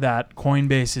return, that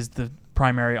Coinbase is the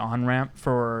primary on-ramp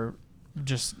for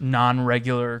just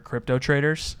non-regular crypto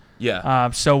traders. Yeah.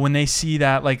 So when they see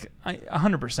that,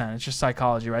 100%, it's just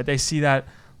psychology, right? They see that,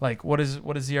 what is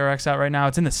ZRX at right now?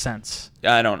 It's in the cents.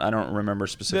 Yeah, I don't remember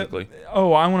specifically. I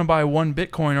want to buy 1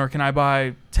 Bitcoin, or can I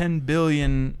buy 10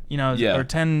 billion, or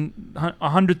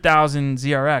 100,000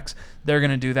 ZRX? They're going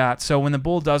to do that. So when the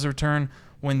bull does return,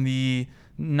 when the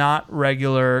not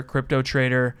regular crypto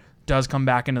trader does come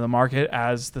back into the market,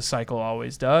 as the cycle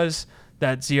always does,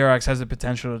 that ZRX has the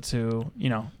potential to,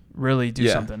 really do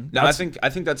something. No, I think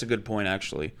that's a good point,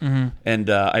 actually. And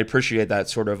I appreciate that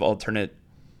sort of alternate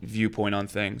viewpoint on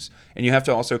things. And you have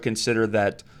to also consider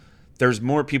that there's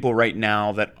more people right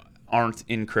now that aren't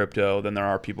in crypto than there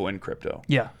are people in crypto.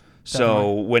 Yeah.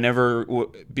 So whenever,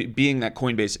 being that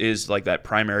Coinbase is like that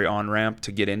primary on-ramp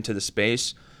to get into the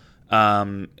space,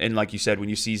 and like you said, when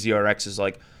you see ZRX is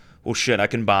like, well, shit, I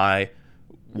can buy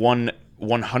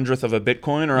 1/100th of a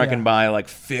Bitcoin, or I can buy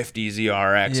 50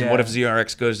 ZRX. Yeah. And what if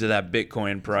ZRX goes to that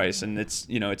Bitcoin price? And it's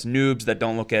noobs that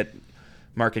don't look at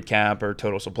market cap or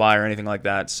total supply or anything like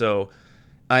that. So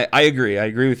I agree. I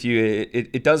agree with you.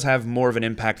 It does have more of an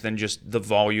impact than just the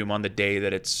volume on the day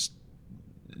that it's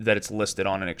listed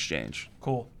on an exchange.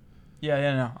 Cool.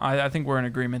 Yeah, no. I think we're in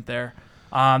agreement there.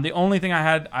 The only thing I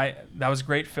had, that was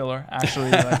great filler,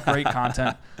 actually, great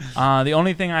content. The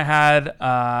only thing I had,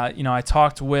 I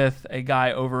talked with a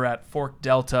guy over at Fork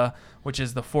Delta, which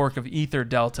is the fork of Ether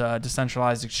Delta, a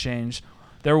decentralized exchange.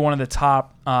 They're one of the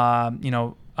top,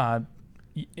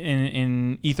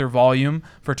 in Ether volume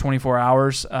for 24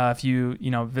 hours. If you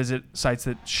visit sites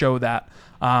that show that.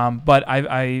 But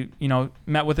I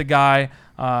met with a guy.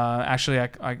 Actually,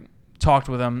 I talked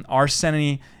with him.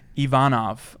 Arseny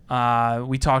Ivanov.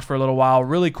 We talked for a little while.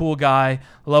 Really cool guy.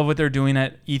 Love what they're doing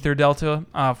at Ether Delta,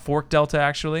 Fork Delta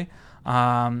actually.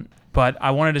 But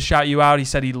I wanted to shout you out. He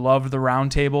said he loved the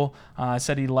Roundtable.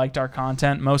 Said he liked our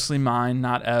content, mostly mine,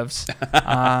 not Ev's.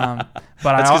 But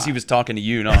that's because he was talking to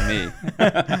you, not me.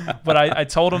 But I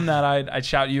told him that I'd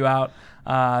shout you out.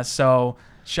 So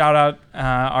shout out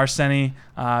Arseni.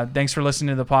 Thanks for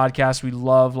listening to the podcast. We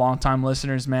love longtime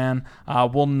listeners, man.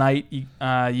 We'll knight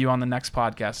you on the next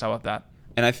podcast. How about that?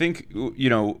 And I think,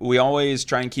 we always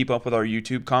try and keep up with our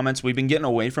YouTube comments. We've been getting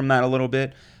away from that a little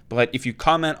bit. But if you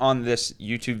comment on this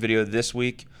YouTube video this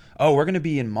week, we're going to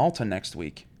be in Malta next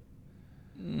week.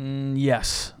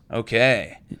 Yes.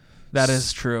 Okay. That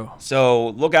is true. So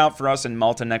look out for us in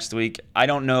Malta next week. I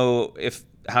don't know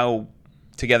how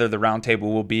together the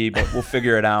Roundtable will be, but we'll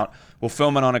figure it out. We'll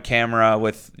film it on a camera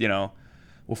we'll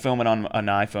film it on an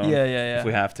iPhone if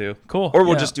we have to. Cool. Or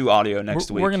we'll just do audio next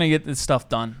week. We're going to get this stuff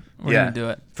done. We're going to do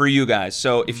it. For you guys.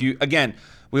 So if you, again,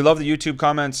 we love the YouTube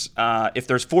comments. If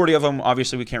there's 40 of them,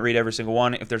 obviously we can't read every single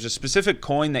one. If there's a specific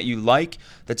coin that you like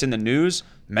that's in the news,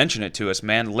 mention it to us,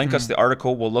 man. Link us the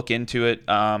article. We'll look into it.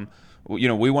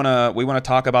 We want to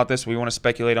talk about this. We want to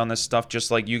speculate on this stuff just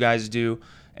like you guys do.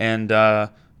 And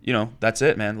that's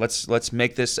it, man. Let's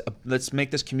make this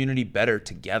community better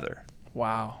together.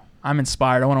 Wow. I'm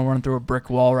inspired. I want to run through a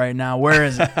brick wall right now. Where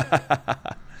is it?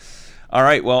 All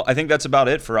right. Well, I think that's about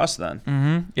it for us then.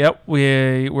 Mm-hmm. Yep.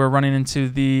 We're running into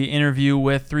the interview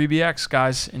with 3BX,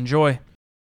 guys. Enjoy.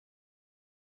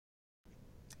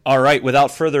 All right. Without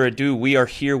further ado, we are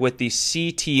here with the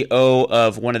CTO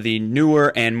of one of the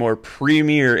newer and more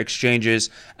premier exchanges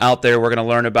out there. We're going to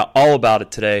learn all about it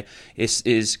today. This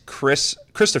is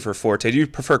Christopher Forte. Do you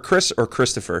prefer Chris or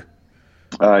Christopher?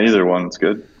 Either one's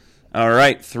good. All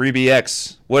right,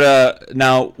 3BX.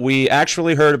 Now, we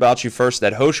actually heard about you first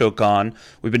at HoshoCon.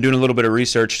 We've been doing a little bit of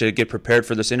research to get prepared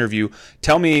for this interview.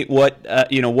 Tell me what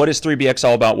is 3BX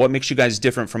all about? What makes you guys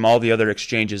different from all the other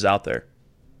exchanges out there?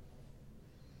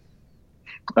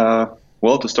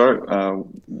 Well, to start,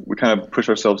 we kind of push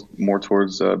ourselves more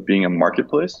towards being a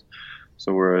marketplace.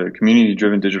 So we're a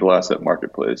community-driven digital asset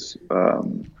marketplace,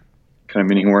 kind of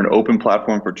meaning we're an open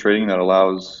platform for trading that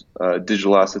allows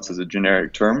digital assets as a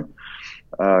generic term.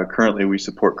 Currently, we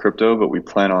support crypto, but we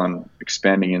plan on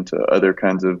expanding into other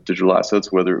kinds of digital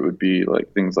assets, whether it would be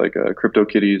like things like crypto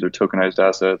kitties or tokenized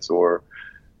assets, or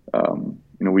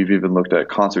we've even looked at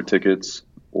concert tickets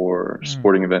or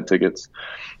sporting event tickets.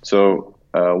 So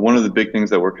one of the big things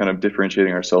that we're kind of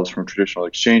differentiating ourselves from traditional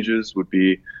exchanges would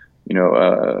be,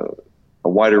 a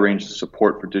wider range of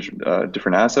support for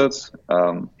different assets,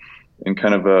 and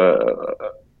kind of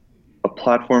a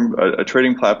platform, a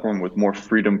trading platform with more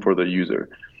freedom for the user.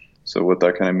 So what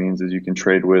that kind of means is you can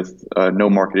trade with no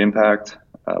market impact.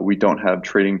 We don't have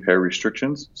trading pair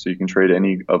restrictions, so you can trade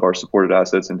any of our supported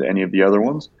assets into any of the other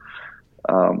ones.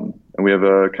 And we have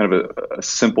a kind of a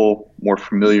simple, more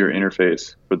familiar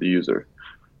interface for the user.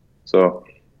 So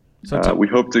we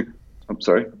hope to. I'm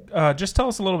sorry. Just tell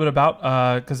us a little bit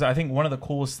about, because I think one of the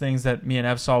coolest things that me and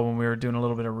Ev saw when we were doing a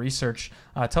little bit of research,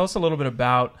 tell us a little bit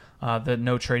about the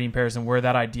no trading pairs and where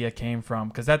that idea came from,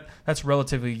 because that's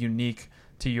relatively unique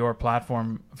to your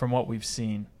platform from what we've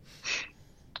seen.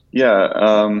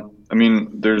 Yeah.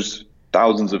 There's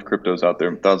thousands of cryptos out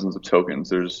there, thousands of tokens.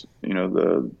 There's,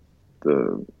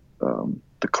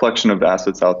 the collection of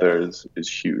assets out there is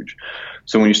huge.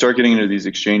 So when you start getting into these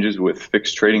exchanges with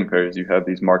fixed trading pairs, you have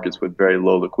these markets with very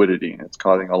low liquidity, and it's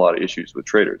causing a lot of issues with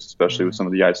traders, especially with some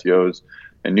of the ICOs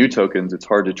and new tokens. It's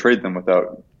hard to trade them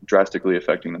without drastically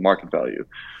affecting the market value.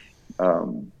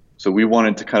 So we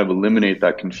wanted to kind of eliminate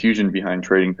that confusion behind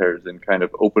trading pairs and kind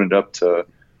of open it up to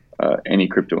any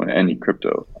crypto and any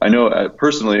crypto. I know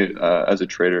personally, as a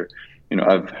trader,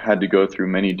 I've had to go through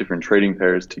many different trading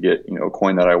pairs to get, a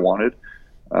coin that I wanted.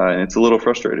 And it's a little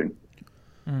frustrating.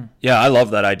 Yeah, I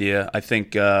love that idea. I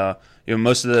think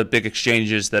most of the big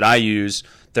exchanges that I use,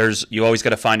 you always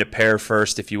got to find a pair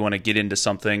first if you want to get into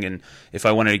something. And if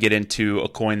I wanted to get into a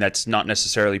coin that's not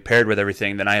necessarily paired with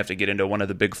everything, then I have to get into one of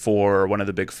the big four or one of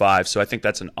the big five. So I think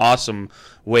that's an awesome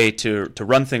way to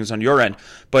run things on your end.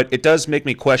 But it does make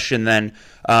me question then,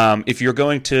 if you're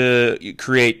going to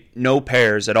create no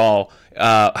pairs at all,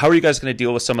 how are you guys going to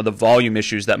deal with some of the volume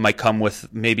issues that might come with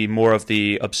maybe more of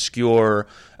the obscure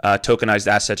tokenized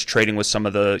assets trading with some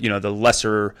of the the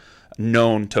lesser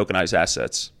known tokenized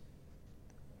assets?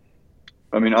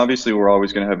 Obviously, we're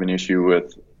always going to have an issue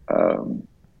with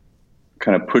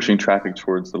kind of pushing traffic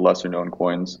towards the lesser known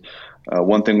coins.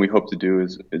 One thing we hope to do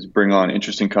is bring on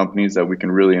interesting companies that we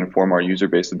can really inform our user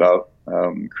base about,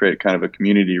 create kind of a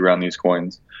community around these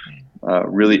coins.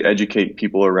 really educate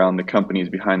people around the companies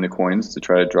behind the coins to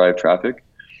try to drive traffic.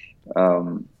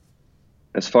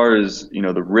 As far as,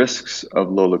 the risks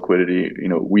of low liquidity,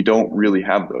 we don't really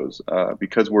have those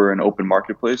because we're an open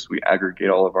marketplace. We aggregate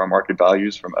all of our market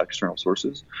values from external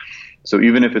sources. So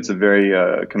even if it's a very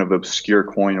kind of obscure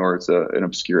coin or it's an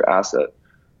obscure asset,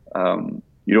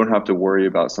 you don't have to worry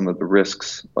about some of the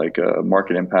risks like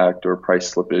market impact or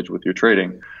price slippage with your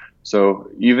trading. So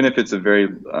even if it's a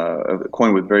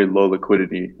coin with very low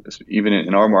liquidity, even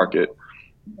in our market,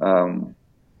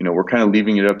 we're kind of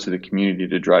leaving it up to the community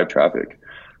to drive traffic.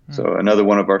 So another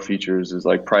one of our features is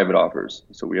like private offers.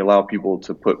 So we allow people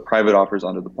to put private offers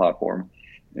onto the platform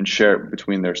and share it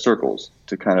between their circles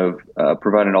to kind of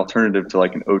provide an alternative to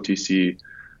like an OTC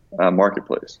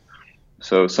marketplace.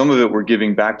 So some of it we're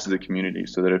giving back to the community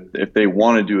so that if they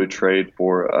want to do a trade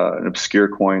for an obscure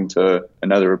coin to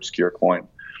another obscure coin,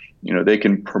 they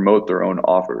can promote their own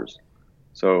offers.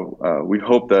 So we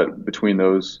hope that between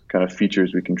those kind of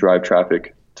features, we can drive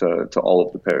traffic to all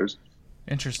of the pairs.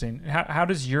 Interesting. How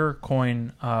does your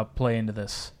coin play into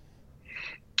this?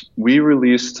 We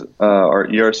released our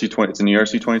ERC20. It's an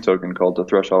ERC20 token called the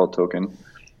Threshold token.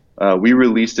 We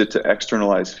released it to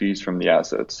externalize fees from the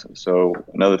assets. So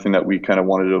another thing that we kind of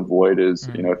wanted to avoid is,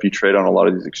 if you trade on a lot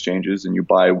of these exchanges and you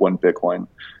buy one Bitcoin,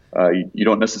 you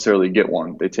don't necessarily get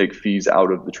one. They take fees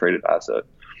out of the traded asset.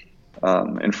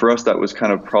 And for us, that was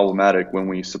kind of problematic when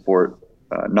we support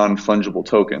non-fungible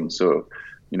tokens. So,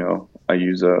 I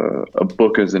use a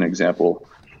book as an example.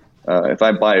 If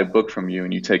I buy a book from you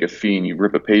and you take a fee and you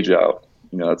rip a page out,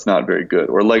 that's not very good.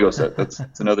 Or a Lego set.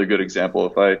 That's another good example.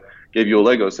 If I gave you a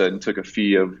Lego set and took a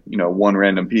fee of, one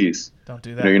random piece, don't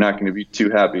do that. You're not going to be too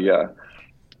happy. Yeah.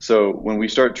 So when we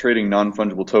start trading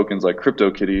non-fungible tokens like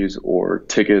CryptoKitties or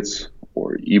tickets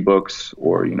or ebooks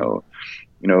or,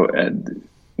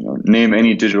 name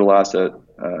any digital asset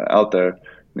out there,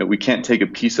 we can't take a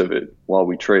piece of it while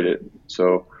we trade it.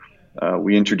 So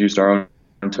we introduced our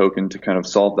own token to kind of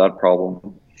solve that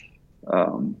problem.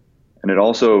 And it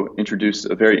also introduced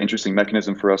a very interesting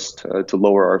mechanism for us to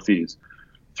lower our fees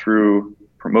through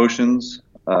promotions,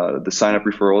 the sign-up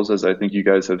referrals, as I think you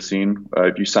guys have seen.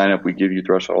 If you sign up, we give you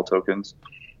threshold tokens.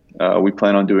 We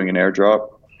plan on doing an airdrop.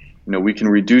 We can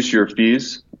reduce your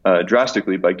fees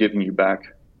drastically by giving you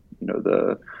back,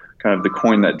 the kind of the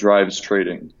coin that drives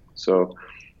trading. So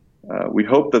we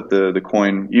hope that the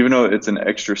coin, even though it's an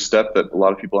extra step that a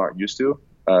lot of people aren't used to,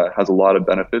 has a lot of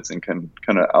benefits and can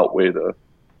kind of outweigh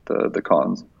the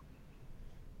cons.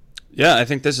 Yeah, I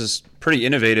think this is pretty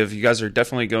innovative. You guys are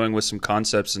definitely going with some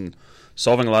concepts and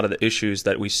solving a lot of the issues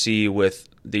that we see with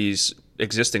these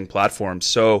existing platforms.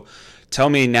 So tell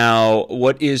me now,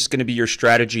 what is going to be your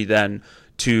strategy then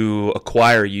to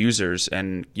acquire users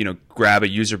and, grab a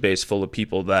user base full of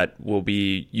people that will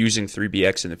be using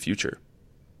 3BX in the future?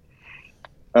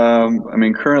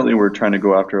 Currently we're trying to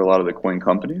go after a lot of the coin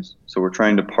companies. So we're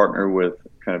trying to partner with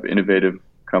kind of innovative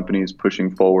companies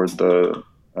pushing forward the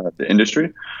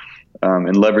industry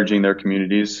and leveraging their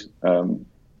communities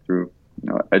through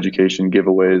education,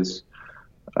 giveaways,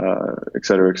 et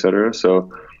cetera, et cetera.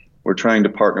 So we're trying to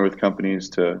partner with companies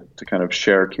to kind of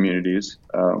share communities.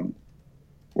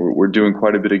 We're doing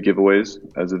quite a bit of giveaways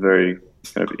as a very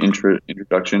kind of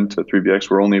introduction to 3BX.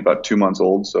 We're only about 2 months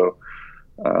old, so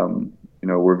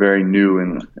we're very new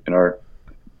in our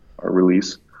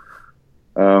release.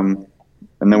 And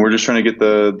then we're just trying to get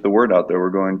the word out there. We're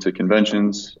going to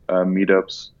conventions,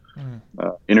 meetups,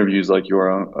 interviews like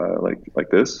your own, like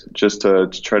this, just to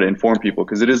try to inform people,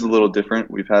 because it is a little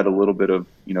different. We've had a little bit of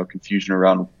confusion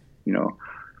around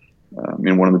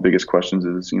one of the biggest questions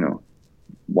is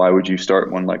why would you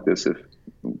start one like this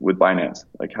with Binance?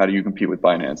 Like, how do you compete with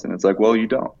Binance? And it's like, well, you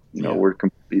don't.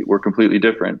 We're completely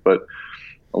different, but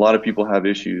a lot of people have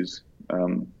issues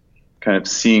kind of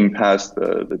seeing past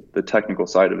the technical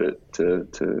side of it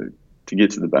to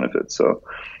get to the benefits. So,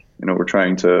 we're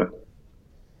trying to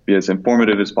be as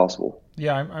informative as possible.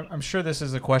 Yeah, I'm sure this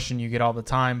is a question you get all the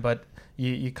time, but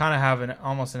you kind of have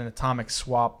almost an atomic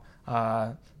swap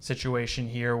situation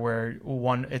here where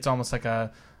it's almost like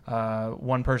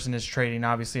one person is trading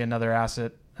obviously another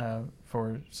asset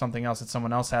for something else that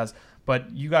someone else has,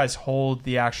 but you guys hold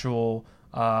the actual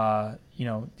do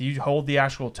you hold the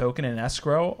actual token in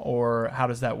escrow, or how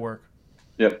does that work?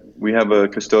 Yep, we have a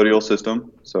custodial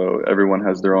system, so everyone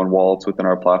has their own wallets within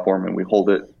our platform, and we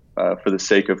hold it for the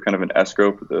sake of kind of an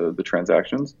escrow for the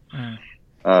transactions.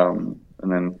 And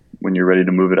then when you're ready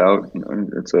to move it out,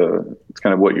 it's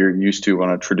kind of what you're used to on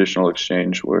a traditional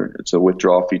exchange where it's a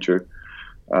withdrawal feature.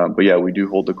 But yeah, we do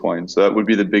hold the coin, so that would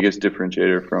be the biggest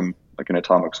differentiator from like an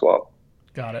atomic swap.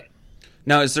 Got it.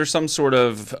 Now, is there some sort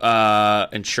of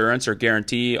insurance or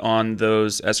guarantee on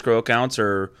those escrow accounts,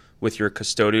 or with your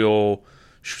custodial,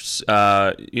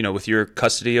 with your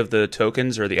custody of the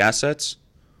tokens or the assets?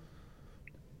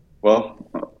 Well,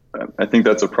 I think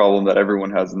that's a problem that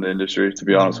everyone has in the industry, to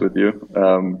be honest with you.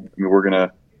 We're going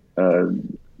to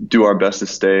do our best to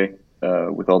stay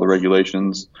with all the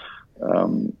regulations,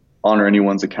 honor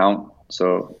anyone's account.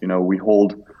 So, we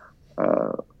hold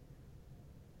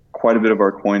quite a bit of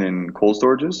our coin in cold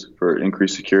storages for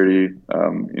increased security.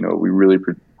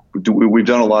 We've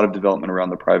done a lot of development around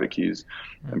the private keys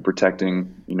and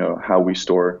protecting, how we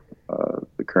store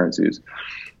the currencies.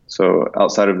 So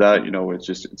outside of that,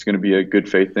 it's going to be a good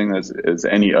faith thing as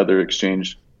any other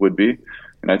exchange would be.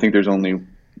 And I think there's only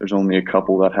a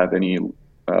couple that have any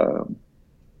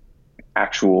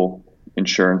actual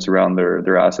insurance around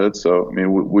their assets. So,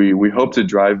 we hope to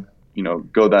drive,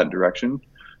 go that direction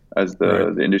as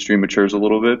the industry matures a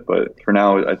little bit. But for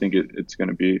now, I think it's going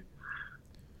to be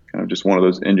kind of just one of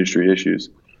those industry issues.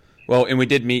 Well, and we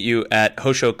did meet you at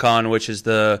HoshoCon, which is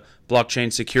the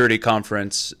blockchain security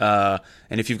conference. And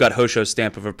if you've got Hosho's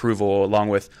stamp of approval, along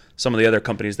with some of the other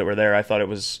companies that were there, I thought it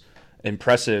was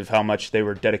impressive how much they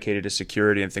were dedicated to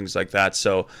security and things like that.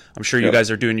 So I'm sure you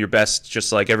guys are doing your best,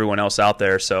 just like everyone else out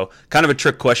there. So kind of a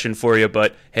trick question for you,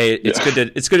 but hey, it's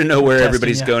good to know where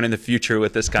everybody's going in the future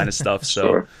with this kind of stuff. So.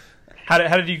 Sure. How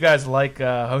did you guys like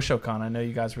HoshoCon? I know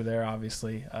you guys were there,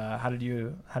 obviously. How did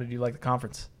you like the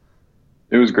conference?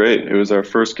 It was great. It was our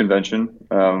first convention.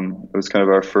 It was kind of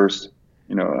our first,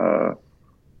 getting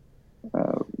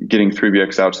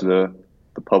ThreeBx out to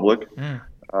the public.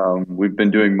 We've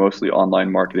been doing mostly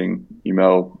online marketing,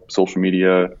 email, social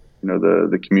media,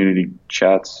 the community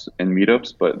chats and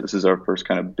meetups, but this is our first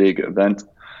kind of big event.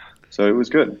 So it was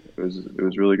good. It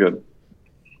was really good.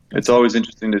 It's always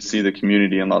interesting to see the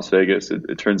community in Las Vegas.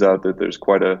 It turns out that there's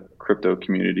quite a crypto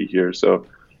community here. So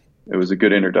it was a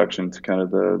good introduction to kind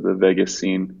of the Vegas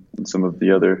scene and some of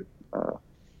the other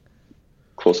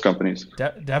close companies.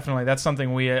 Definitely. That's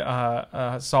something we saw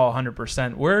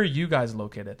 100%. Where are you guys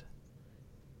located?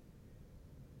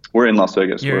 We're in Las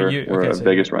Vegas. We're a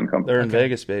Vegas-run company. They're in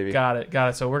Vegas, baby. Got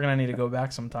it. So we're going to need to go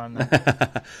back sometime then.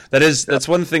 That's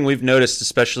one thing we've noticed,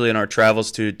 especially in our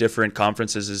travels to different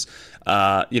conferences, is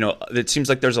it seems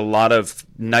like there's a lot of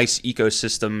nice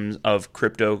ecosystems of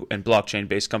crypto and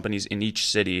blockchain-based companies in each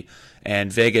city,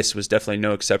 and Vegas was definitely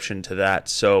no exception to that.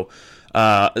 So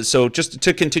just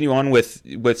to continue on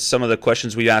with some of the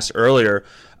questions we asked earlier,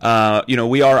 we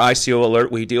are ICO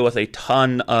alert. We deal with a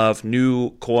ton of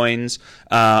new coins.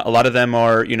 A lot of them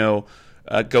are,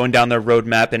 going down their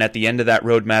roadmap, and at the end of that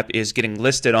roadmap is getting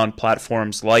listed on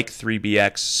platforms like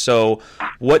ThreeBx. So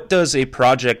what does a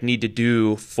project need to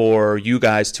do for you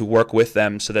guys to work with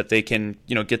them so that they can,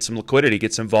 get some liquidity,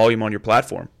 get some volume on your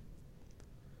platform?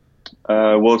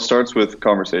 Well, it starts with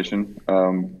conversation.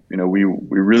 We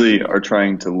really are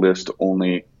trying to list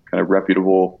only kind of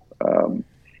reputable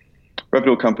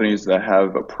companies that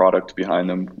have a product behind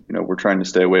them. We're trying to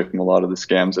stay away from a lot of the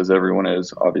scams, as everyone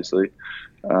is, obviously.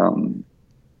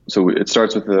 So it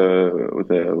starts with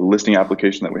a listing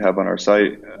application that we have on our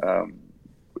site.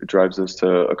 It drives us to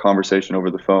a conversation over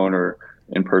the phone or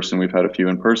in person. We've had a few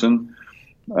in person.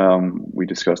 We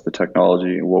discuss the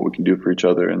technology and what we can do for each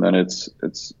other, and then it's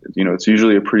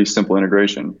usually a pretty simple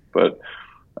integration. But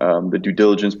the due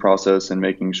diligence process and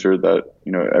making sure that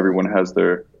everyone has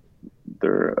their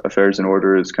affairs in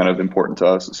order is kind of important to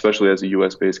us, especially as a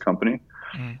U.S. based company.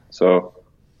 So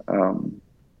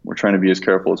we're trying to be as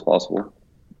careful as possible.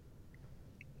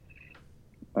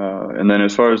 And then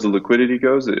as far as the liquidity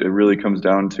goes, it really comes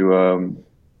down to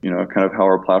kind of how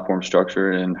our platform's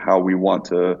structured and how we want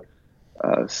to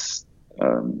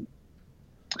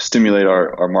stimulate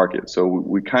our market. So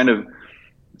we kind of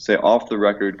say off the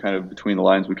record, kind of between the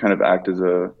lines, we kind of act as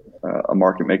a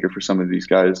market maker for some of these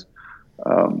guys.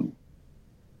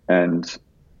 And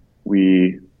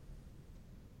we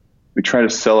try to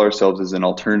sell ourselves as an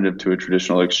alternative to a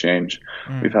traditional exchange.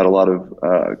 We've had a lot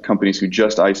of companies who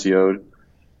just ICO'd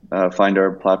find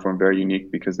our platform very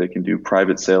unique because they can do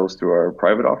private sales through our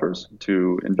private offers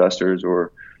to investors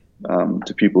or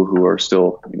to people who are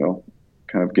still,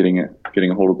 kind of getting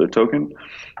a hold of their token,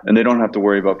 and they don't have to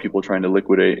worry about people trying to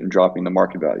liquidate and dropping the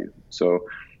market value. So,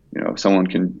 someone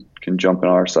can jump on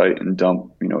our site and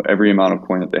dump, every amount of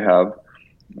coin that they have,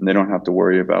 and they don't have to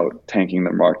worry about tanking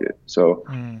their market. So,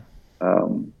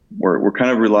 we're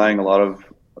kind of relying a lot of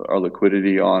our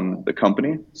liquidity on the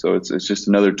company. So it's just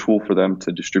another tool for them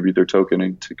to distribute their token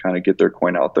and to kind of get their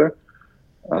coin out there.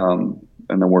 And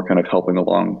then we're kind of helping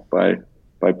along by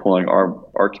pulling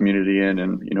our community in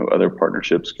and, other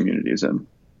partnerships communities in.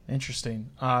 Interesting.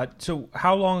 So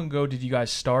how long ago did you guys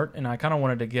start? And I kind of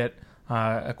wanted to get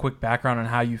a quick background on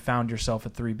how you found yourself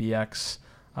at ThreeBx.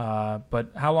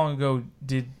 But how long ago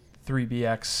did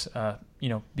ThreeBx,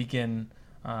 begin?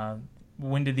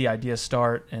 When did the idea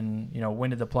start, and when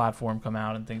did the platform come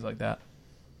out and things like that?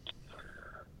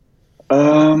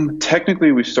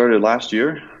 Technically, we started last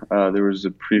year. There was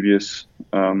a previous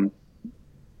kind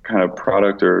of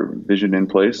product or vision in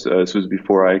place. This was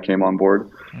before I came on board.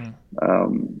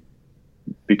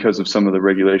 Because of some of the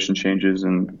regulation changes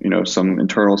and some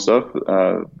internal stuff,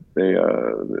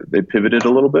 they pivoted a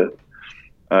little bit.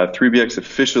 ThreeBx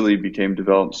officially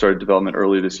started development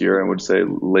early this year. I would say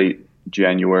late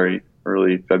January,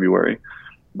 early February,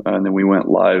 and then we went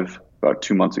live about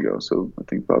 2 months ago. So I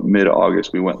think about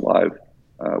mid-August we went live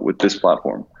with this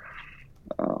platform.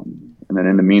 And then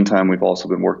in the meantime, we've also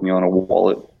been working on a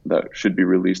wallet that should be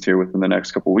released here within the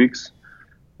next couple of weeks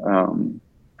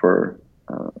for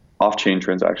off-chain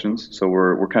transactions. So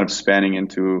we're kind of spanning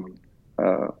into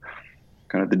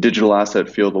kind of the digital asset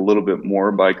field a little bit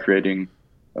more by creating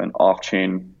an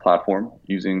off-chain platform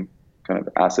using kind of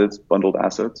assets, bundled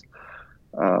assets.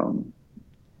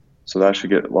 So that should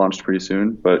get launched pretty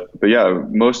soon. But yeah,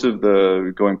 most of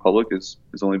the going public has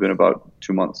only been about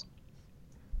 2 months.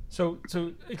 So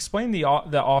explain the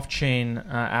off-chain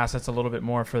assets a little bit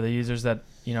more for the users that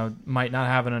might not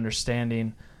have an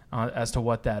understanding as to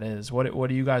what that is. What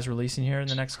are you guys releasing here in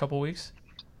the next couple of weeks?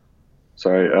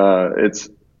 Sorry,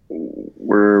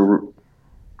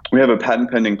 we have a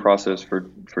patent pending process for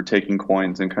taking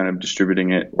coins and kind of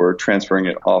distributing it or transferring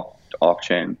it off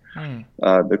chain.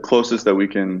 The closest that we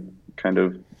can kind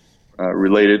of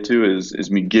relate it to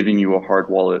is me giving you a hard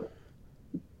wallet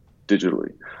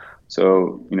digitally.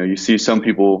 So you see some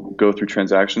people go through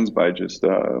transactions by just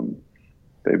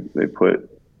they put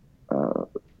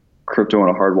crypto in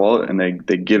a hard wallet and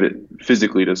they give it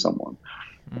physically to someone.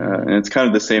 And it's kind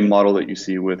of the same model that you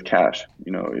see with cash.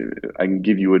 I can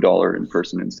give you $1 in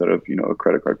person instead of a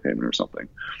credit card payment or something.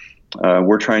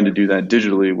 We're trying to do that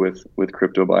digitally with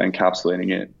crypto by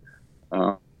encapsulating it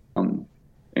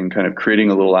and kind of creating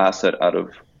a little asset out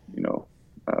of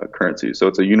currency. So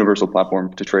it's a universal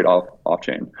platform to trade off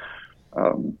chain.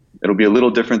 It'll be a little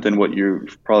different than what you're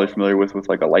probably familiar with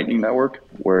like a Lightning network,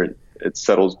 where it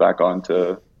settles back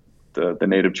onto the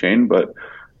native chain. But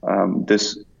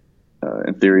this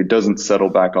in theory doesn't settle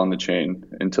back on the chain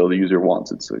until the user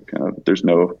wants it. So there's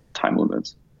no time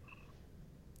limits.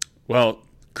 Well,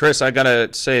 Chris, I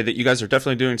gotta say that you guys are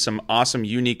definitely doing some awesome,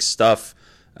 unique stuff,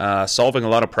 solving a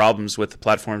lot of problems with the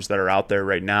platforms that are out there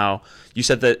right now. You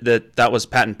said that was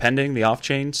patent pending, the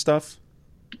off-chain stuff?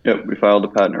 Yep, we filed a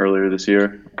patent earlier this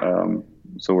year.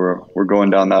 So we're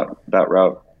going down that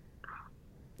route.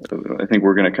 I think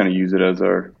we're going to kind of use it as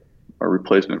our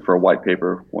replacement for a white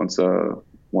paper once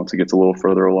it gets a little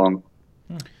further along.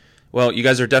 Well, you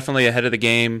guys are definitely ahead of the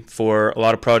game for a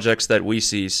lot of projects that we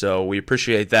see, so we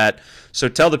appreciate that. So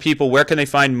tell the people, where can they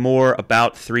find more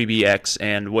about ThreeBx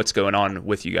and what's going on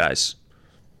with you guys?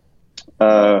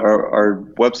 Our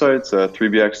website's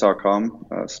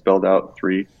 3bx.com, spelled out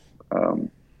 3.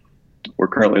 We're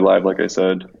currently live, like I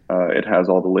said. It has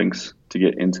all the links to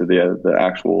get into the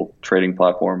actual trading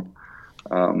platform.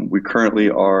 We currently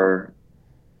are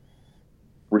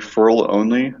referral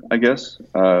only, I guess.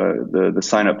 The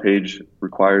sign up page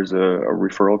requires a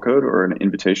referral code or an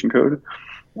invitation code.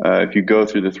 If you go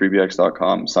through the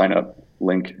 3bx.com sign up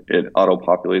link, it auto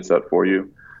populates that for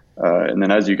you. And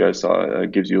then as you guys saw,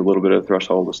 it gives you a little bit of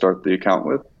threshold to start the account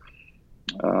with.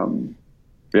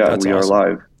 That's we awesome. are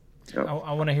live. Yep.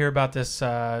 I want to hear about this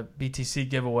BTC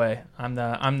giveaway. I'm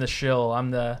the shill.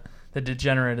 I'm the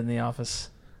degenerate in the office.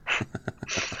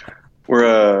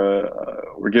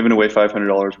 We're giving away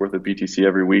 $500 worth of BTC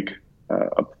every week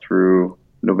up through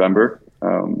November.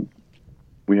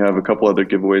 We have a couple other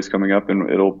giveaways coming up, and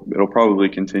it'll probably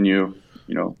continue,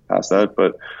 past that.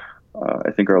 But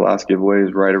I think our last giveaway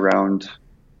is right around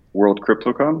World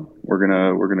CryptoCon. We're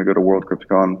gonna go to World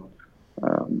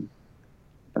CryptoCon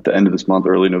at the end of this month,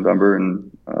 early November, and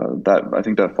I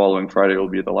think that following Friday will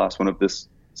be the last one of this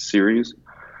series.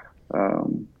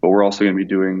 But we're also going to be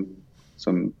doing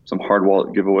some hard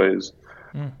wallet giveaways,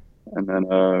 and then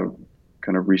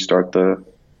kind of restart the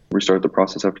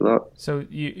process after that. So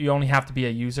you only have to be a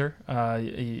user. Do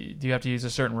you have to use a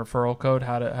certain referral code?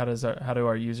 How do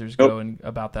our users go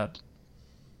about that?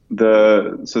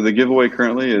 So the giveaway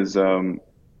currently is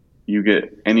you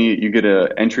get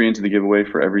a entry into the giveaway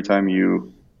for every time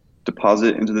you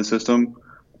deposit into the system,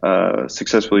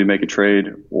 successfully make a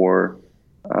trade, or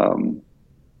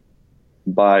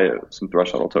buy some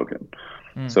threshold token.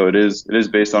 So it is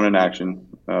based on an action.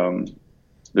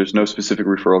 there's no specific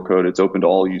referral code. It's open to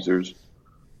all users.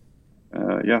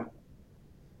 Yeah.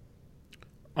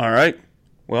 All right.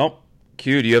 Well,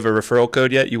 Q, do you have a referral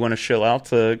code yet? You want to chill out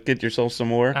to get yourself some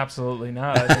more? Absolutely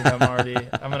not. I think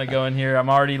I'm going to go in here. I'm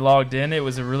already logged in. It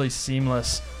was a really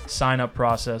seamless sign-up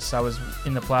process. I was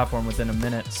in the platform within a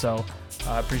minute, so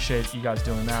I appreciate you guys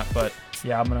doing that. But,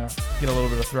 yeah, I'm going to get a little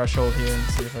bit of threshold here and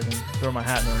see if I can throw my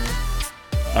hat in the ring.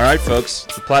 All right, folks.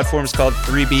 The platform is called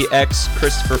 3BX.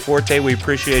 Christopher Forte, we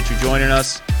appreciate you joining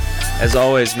us. As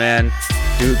always, man,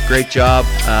 do a great job.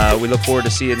 We look forward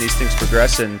to seeing these things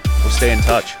progress, and we'll stay in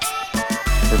touch.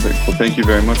 Perfect. Well, thank you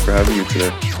very much for having me today.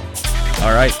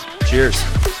 All right. Cheers.